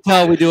 As you can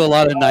tell, we do a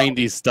lot of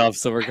 90s stuff,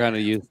 so we're kind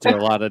of used to a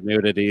lot of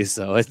nudity.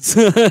 So it's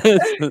comes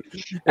with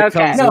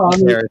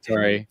the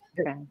territory.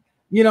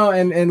 You know,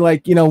 and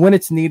like, you know, when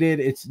it's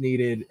needed, it's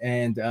needed.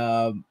 And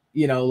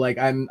you know, like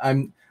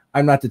I'm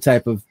not the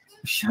type of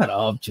shut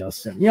up,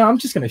 Justin. I'm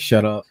just gonna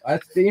shut up.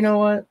 You know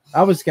what?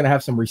 I was gonna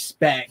have some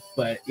respect,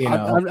 but you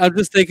know, I'm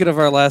just thinking of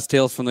our last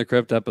Tales from the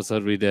Crypt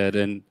episode we did,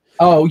 and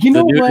you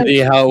know nudity,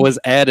 how it was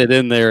added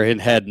in there and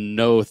had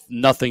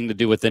nothing to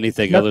do with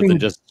anything other than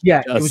just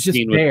it was just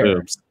there. With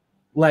boobs.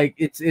 Like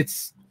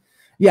it's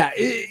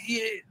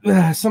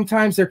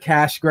sometimes they're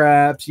cash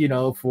grabs, you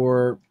know,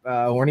 for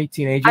horny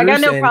teenagers. I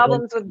got no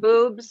problems with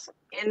boobs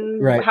in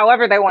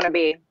however they want to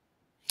be.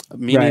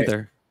 Me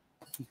neither.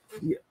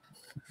 Yeah.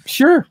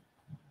 Sure.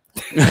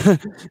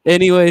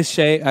 Anyways,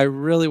 Shay, I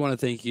really want to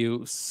thank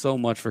you so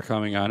much for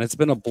coming on. It's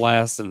been a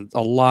blast and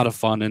a lot of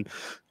fun. And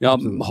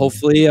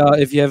hopefully,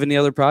 if you have any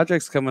other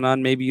projects coming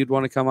on, maybe you'd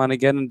want to come on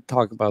again and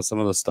talk about some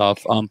of the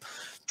stuff.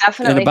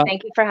 Definitely.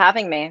 Thank you for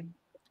having me.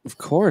 Of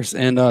course.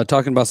 And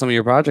talking about some of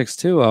your projects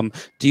too.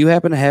 Do you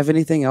happen to have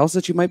anything else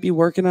that you might be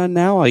working on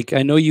now? Like,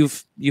 I know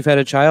you've had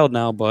a child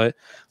now, but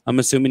I'm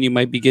assuming you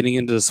might be getting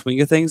into the swing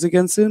of things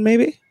again soon,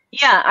 maybe?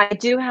 Yeah, I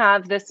do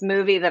have this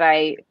movie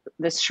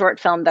this short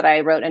film that I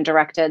wrote and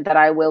directed that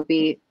I will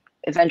be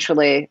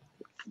eventually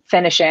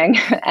finishing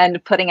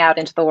and putting out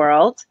into the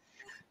world.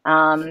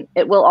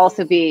 It will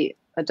also be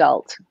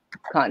adult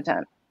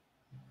content.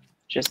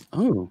 Just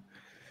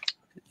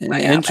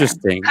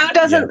interesting. Who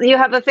doesn't? You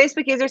have a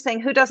Facebook user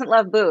saying, "Who doesn't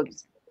love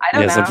boobs?" I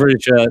don't know. I'm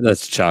pretty sure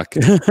that's Chuck.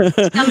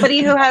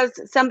 somebody who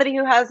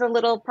has a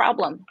little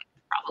problem,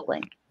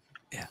 probably.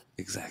 Yeah,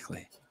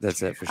 exactly.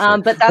 That's it for sure.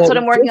 But that's what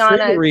I'm working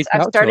on. I've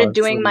started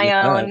doing my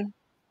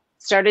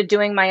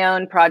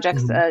own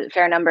projects a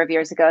fair number of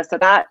years ago. So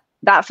that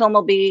film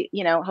will be,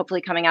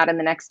 hopefully coming out in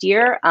the next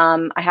year.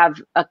 I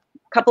have a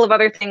couple of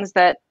other things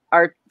that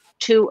are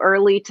too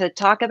early to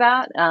talk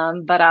about,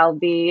 but I'll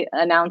be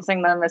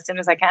announcing them as soon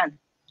as I can.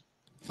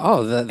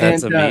 Oh,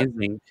 that's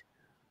amazing.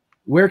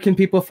 Where can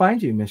people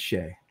find you, Miss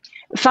Shay?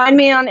 Find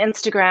me on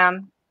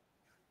Instagram,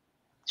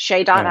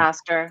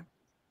 Shay.Astar.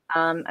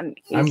 I'm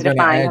easy to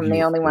find. I'm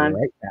the only one.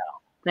 Right now.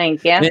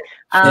 Thank you.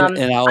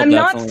 I'm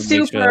not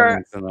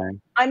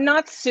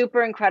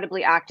super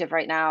incredibly active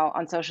right now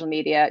on social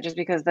media, just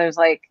because there's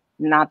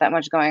not that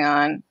much going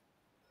on,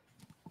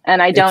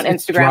 and I don't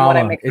Instagram what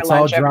I make for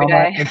lunch every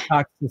day. It's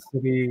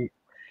toxicity.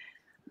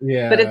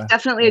 Yeah, but it's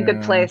definitely a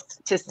good place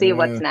to see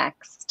what's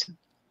next.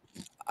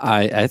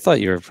 I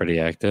thought you were pretty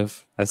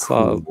active. I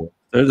saw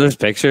there's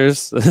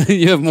pictures.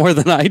 You have more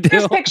than I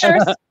do.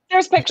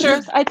 There's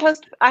pictures. I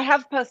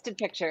have posted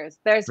pictures.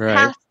 There's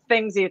past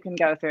things you can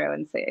go through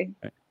and see.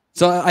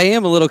 So I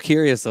am a little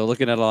curious though,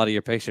 looking at a lot of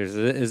your pictures.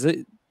 Is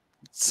it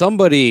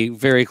somebody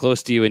very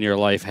close to you in your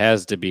life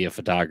has to be a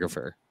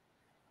photographer?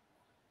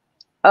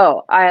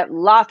 Oh,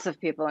 lots of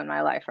people in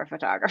my life are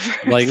photographers.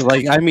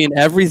 I mean,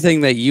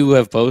 everything that you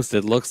have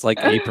posted looks like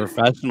a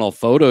professional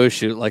photo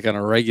shoot, on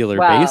a regular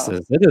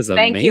basis. It is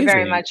amazing. Thank you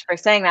very much for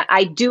saying that.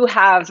 I do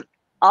have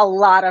a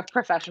lot of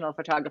professional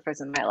photographers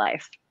in my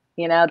life.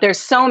 There's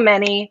so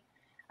many.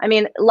 I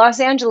mean, Los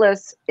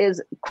Angeles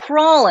is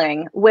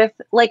crawling with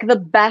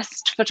the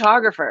best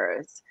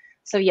photographers.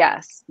 So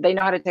yes, they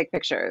know how to take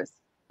pictures.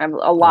 A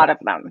lot of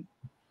them.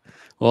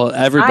 Well,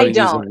 everybody needs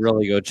to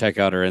really go check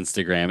out her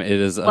Instagram. It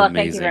is amazing.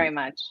 Thank you very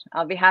much.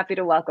 I'll be happy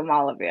to welcome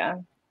all of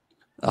you.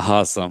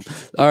 Awesome.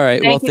 All right.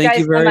 Thank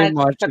you very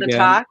much for the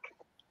talk.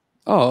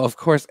 Oh, of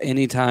course,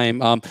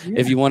 anytime.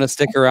 If you want to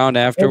stick around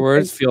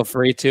afterwards, feel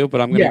free to.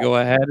 But I'm going to go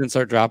ahead and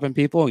start dropping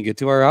people and get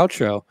to our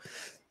outro.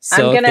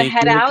 So I'm going to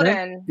head out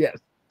and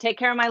take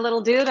care of my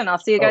little dude, and I'll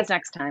see you guys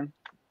next time.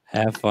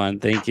 Have fun.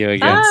 Thank you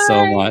again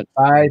so much.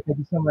 Bye. Thank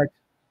you so much.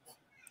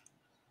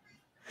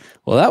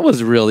 Well, that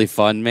was really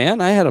fun,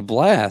 man. I had a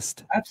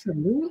blast.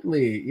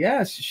 Absolutely.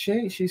 Yes,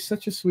 Shay, she's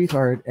such a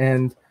sweetheart.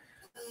 And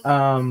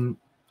that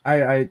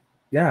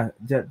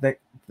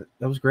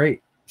was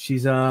great.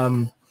 She's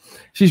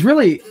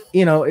really,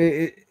 an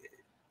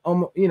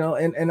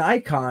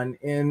icon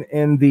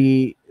in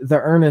the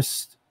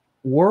Ernest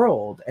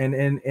world and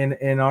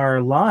in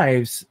our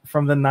lives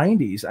from the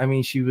 90s. I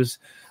mean, she was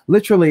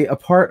literally a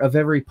part of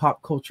every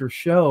pop culture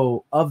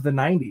show of the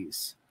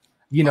 90s,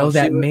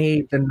 that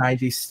made the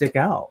 90s stick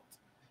out.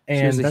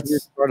 And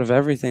that's part of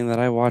everything that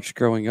I watched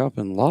growing up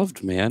and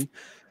loved, man.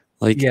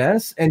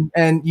 Yes,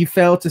 and you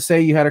failed to say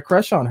you had a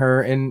crush on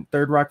her in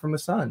Third Rock from the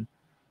Sun.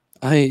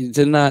 I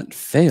did not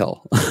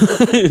fail.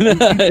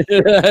 I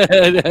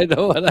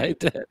know what I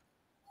did.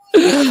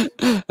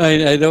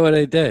 I know what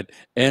I did,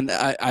 and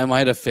I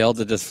might have failed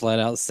to just flat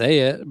out say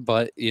it,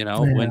 but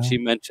when she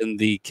mentioned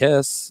the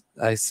kiss,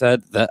 I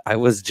said that I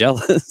was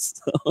jealous.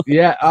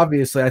 Yeah,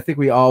 obviously, I think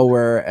we all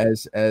were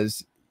as.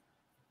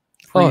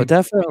 Oh,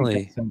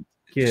 definitely.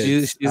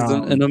 She's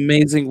an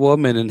amazing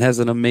woman and has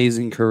an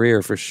amazing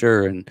career for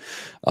sure. And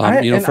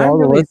for all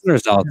the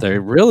listeners out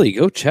there, really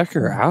go check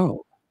her out.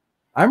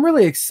 I'm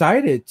really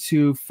excited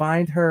to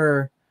find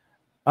her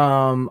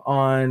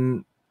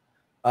on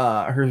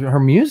her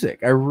music.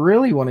 I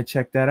really want to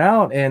check that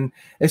out, and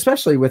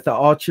especially with the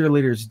All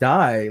Cheerleaders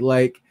Die.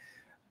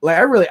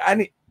 I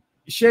need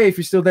Shay, if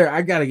you're still there,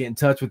 I gotta get in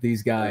touch with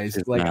these guys.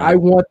 I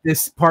want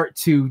this part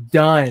 2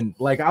 done.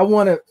 I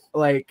want to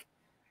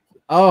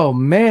oh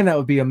man, that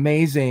would be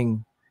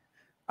amazing.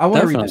 I want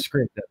to read the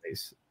script at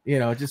least.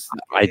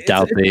 I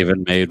doubt they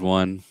even made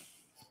one.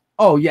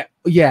 Oh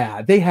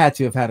yeah, they had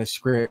to have had a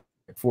script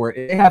for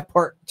it. They have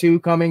part 2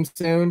 coming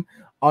soon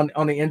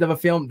on the end of a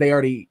film. They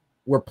already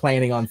were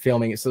planning on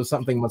filming it, so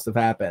something must have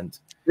happened.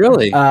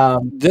 Really?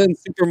 Didn't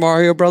Super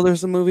Mario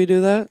Brothers the movie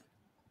do that?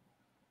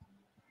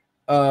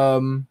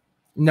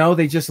 No,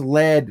 they just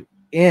led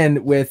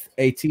in with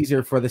a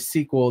teaser for the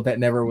sequel that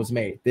never was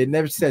made. They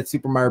never said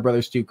Super Mario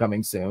Brothers 2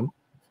 coming soon.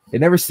 They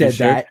never said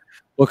that.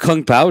 Well,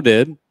 Kung Pao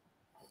did.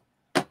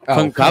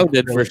 Kung Pao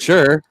did for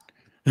sure.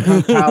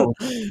 There's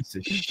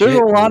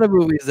a lot of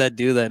movies that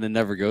do that and it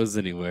never goes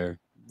anywhere.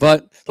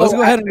 But let's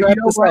go ahead and wrap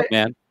this up,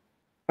 man.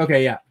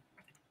 Okay, yeah.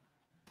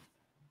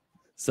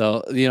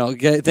 So,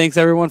 thanks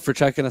everyone for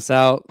checking us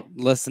out,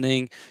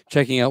 listening,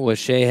 checking out what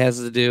Shay has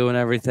to do and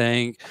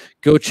everything.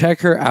 Go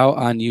check her out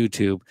on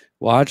YouTube.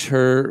 Watch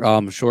her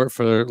short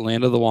for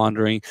Land of the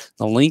Wandering.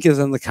 The link is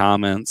in the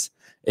comments.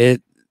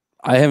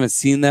 I haven't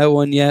seen that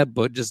one yet,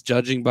 but just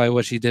judging by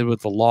what she did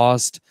with The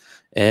Lost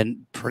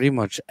and pretty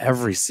much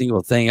every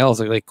single thing else,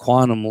 like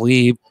Quantum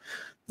Leap,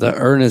 the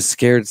Ernest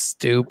Scared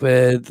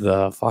Stupid,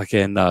 the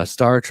fucking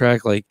Star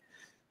Trek,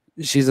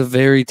 She's a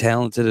very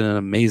talented and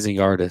amazing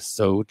artist.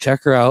 So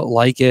check her out,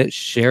 like it,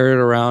 share it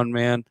around,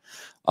 man.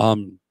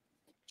 And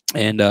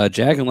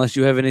Jack, unless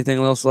you have anything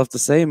else left to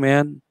say,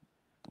 man,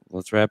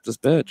 let's wrap this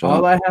bitch.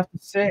 All I have to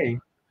say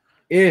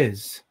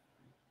is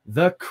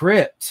the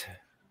crypt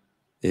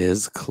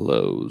is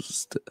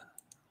closed.